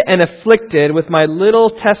 buffeted and afflicted, with my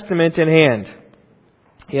little Testament in hand."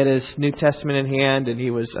 He had his New Testament in hand, and he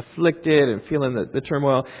was afflicted and feeling the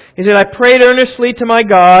turmoil. He said, "I prayed earnestly to my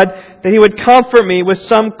God that He would comfort me with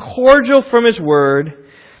some cordial from His Word,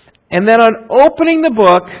 and that on opening the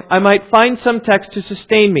book I might find some text to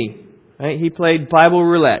sustain me." Right? He played Bible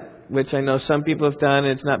roulette. which I know some people have done,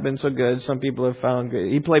 and it's not been so good. Some people have found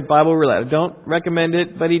good. He played Bible roulette. I don't recommend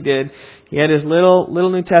it, but he did. He had his little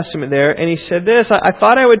New Testament there, and he said this, I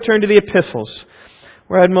thought I would turn to the epistles,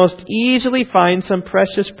 where I'd most easily find some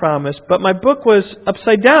precious promise, but my book was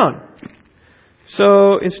upside down.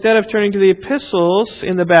 So instead of turning to the epistles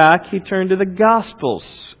in the back, he turned to the Gospels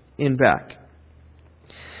in back.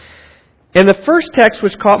 And the first text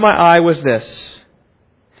which caught my eye was this.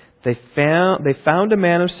 They found a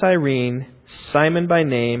man of Cyrene, Simon by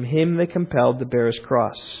name, him they compelled to bear his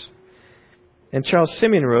cross. And Charles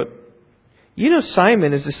Simeon wrote, you know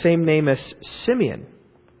Simon is the same name as Simeon.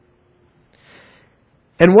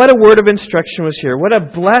 And what a word of instruction was here. What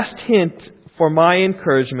a blessed hint for my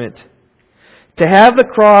encouragement. To have the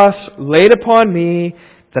cross laid upon me,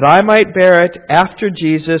 that I might bear it after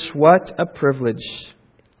Jesus, what a privilege.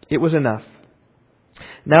 It was enough.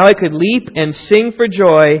 Now I could leap and sing for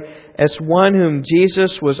joy as one whom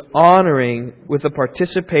Jesus was honoring with a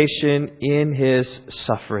participation in His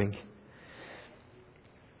suffering.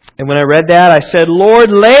 And when I read that, I said,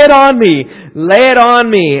 Lord, lay it on me. Lay it on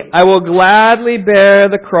me. I will gladly bear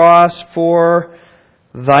the cross for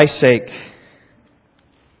Thy sake.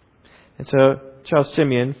 And so Charles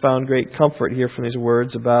Simeon found great comfort here from these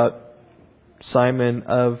words about Simon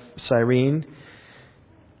of Cyrene,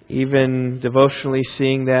 even devotionally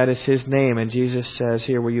seeing that as his name. And Jesus says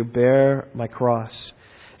here, will you bear my cross?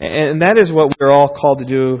 And that is what we're all called to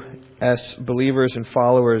do as believers and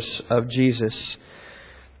followers of Jesus.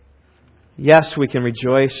 Yes, we can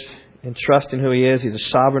rejoice and trust in who He is. He's a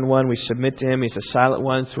sovereign one. We submit to Him. He's the silent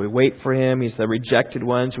one, so we wait for Him. He's the rejected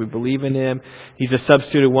one, so we believe in Him. He's a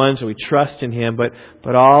substituted one, so we trust in Him.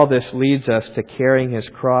 But all this leads us to carrying His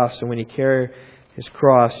cross. And when you carry His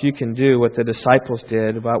cross, you can do what the disciples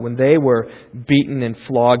did about when they were beaten and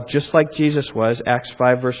flogged, just like Jesus was. Acts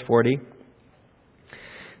 5, verse 40.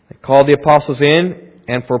 They called the apostles in,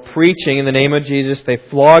 and for preaching in the name of Jesus, they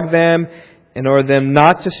flogged them and ordered them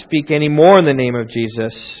not to speak any more in the name of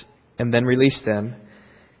Jesus, and then released them.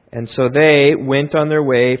 And so they went on their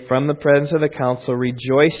way from the presence of the council,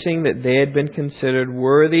 rejoicing that they had been considered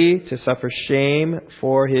worthy to suffer shame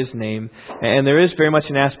for His name. And there is very much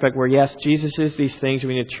an aspect where, yes, Jesus is these things,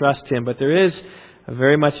 we need to trust Him, but there is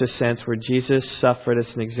very much a sense where Jesus suffered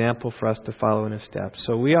as an example for us to follow in His steps.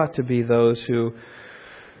 So we ought to be those who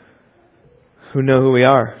know who we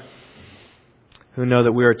are, who know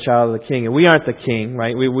that we are a child of the King. And we aren't the King,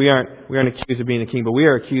 right? We aren't accused of being the King, but we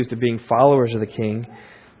are accused of being followers of the King.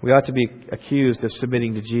 We ought to be accused of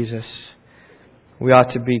submitting to Jesus. We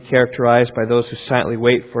ought to be characterized by those who silently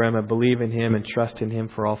wait for Him and believe in Him and trust in Him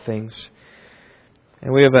for all things.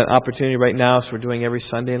 And we have an opportunity right now, so we're doing every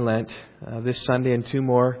Sunday in Lent, this Sunday and 2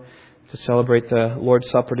 more, to celebrate the Lord's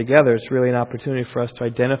Supper together. It's really an opportunity for us to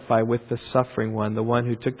identify with the suffering one, the one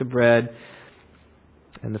who took the bread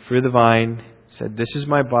and the fruit of the vine, said, this is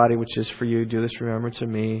my body, which is for you. Do this in remembrance of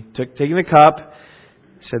me. Taking the cup,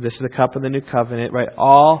 said, this is the cup of the new covenant, right?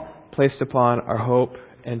 All placed upon our hope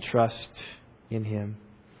and trust in Him.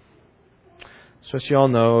 So as you all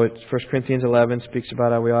know, 1 Corinthians 11 speaks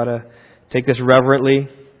about how we ought to take this reverently,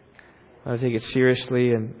 ought to take it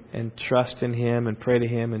seriously and trust in Him and pray to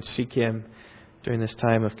Him and seek Him during this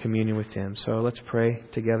time of communion with Him. So let's pray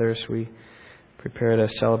together as we prepare to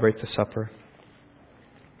celebrate the supper.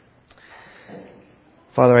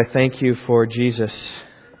 Father, I thank You for Jesus,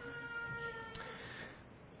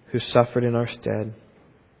 who suffered in our stead,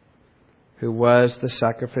 who was the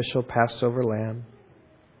sacrificial Passover lamb.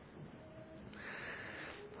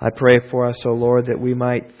 I pray for us, O Lord, that we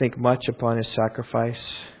might think much upon His sacrifice,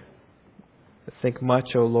 think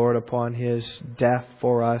much, O Lord, upon His death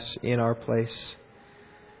for us in our place.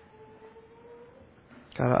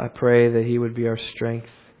 God, I pray that He would be our strength,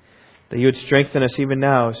 that You would strengthen us even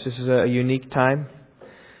now. This is a unique time.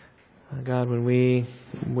 God, when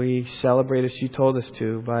we celebrate as You told us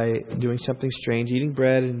to by doing something strange, eating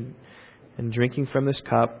bread and drinking from this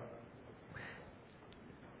cup,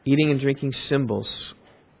 eating and drinking symbols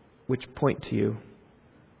which point to You.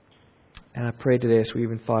 And I pray today as we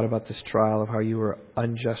even thought about this trial of how You were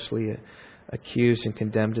unjustly accused and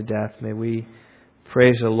condemned to death, may we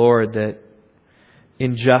praise the Lord that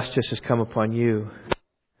injustice has come upon You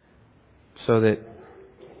so that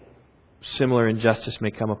similar injustice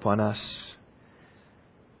may come upon us.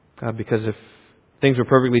 God, because if things were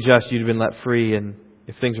perfectly just, You'd have been let free, and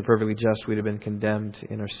if things were perfectly just, we'd have been condemned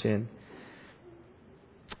in our sin.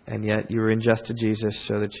 And yet You were unjust to Jesus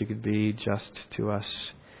so that You could be just to us.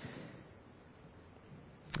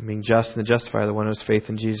 And being just and the justifier, the one who has faith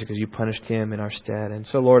in Jesus, because You punished Him in our stead. And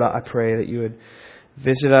so, Lord, I pray that You would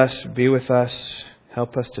visit us, be with us,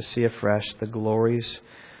 help us to see afresh the glories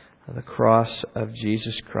the cross of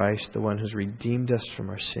Jesus Christ, the one who's redeemed us from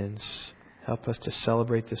our sins. Help us to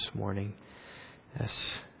celebrate this morning as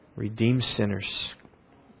redeemed sinners.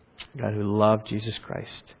 God who loved Jesus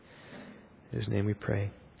Christ. In whose name we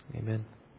pray. Amen.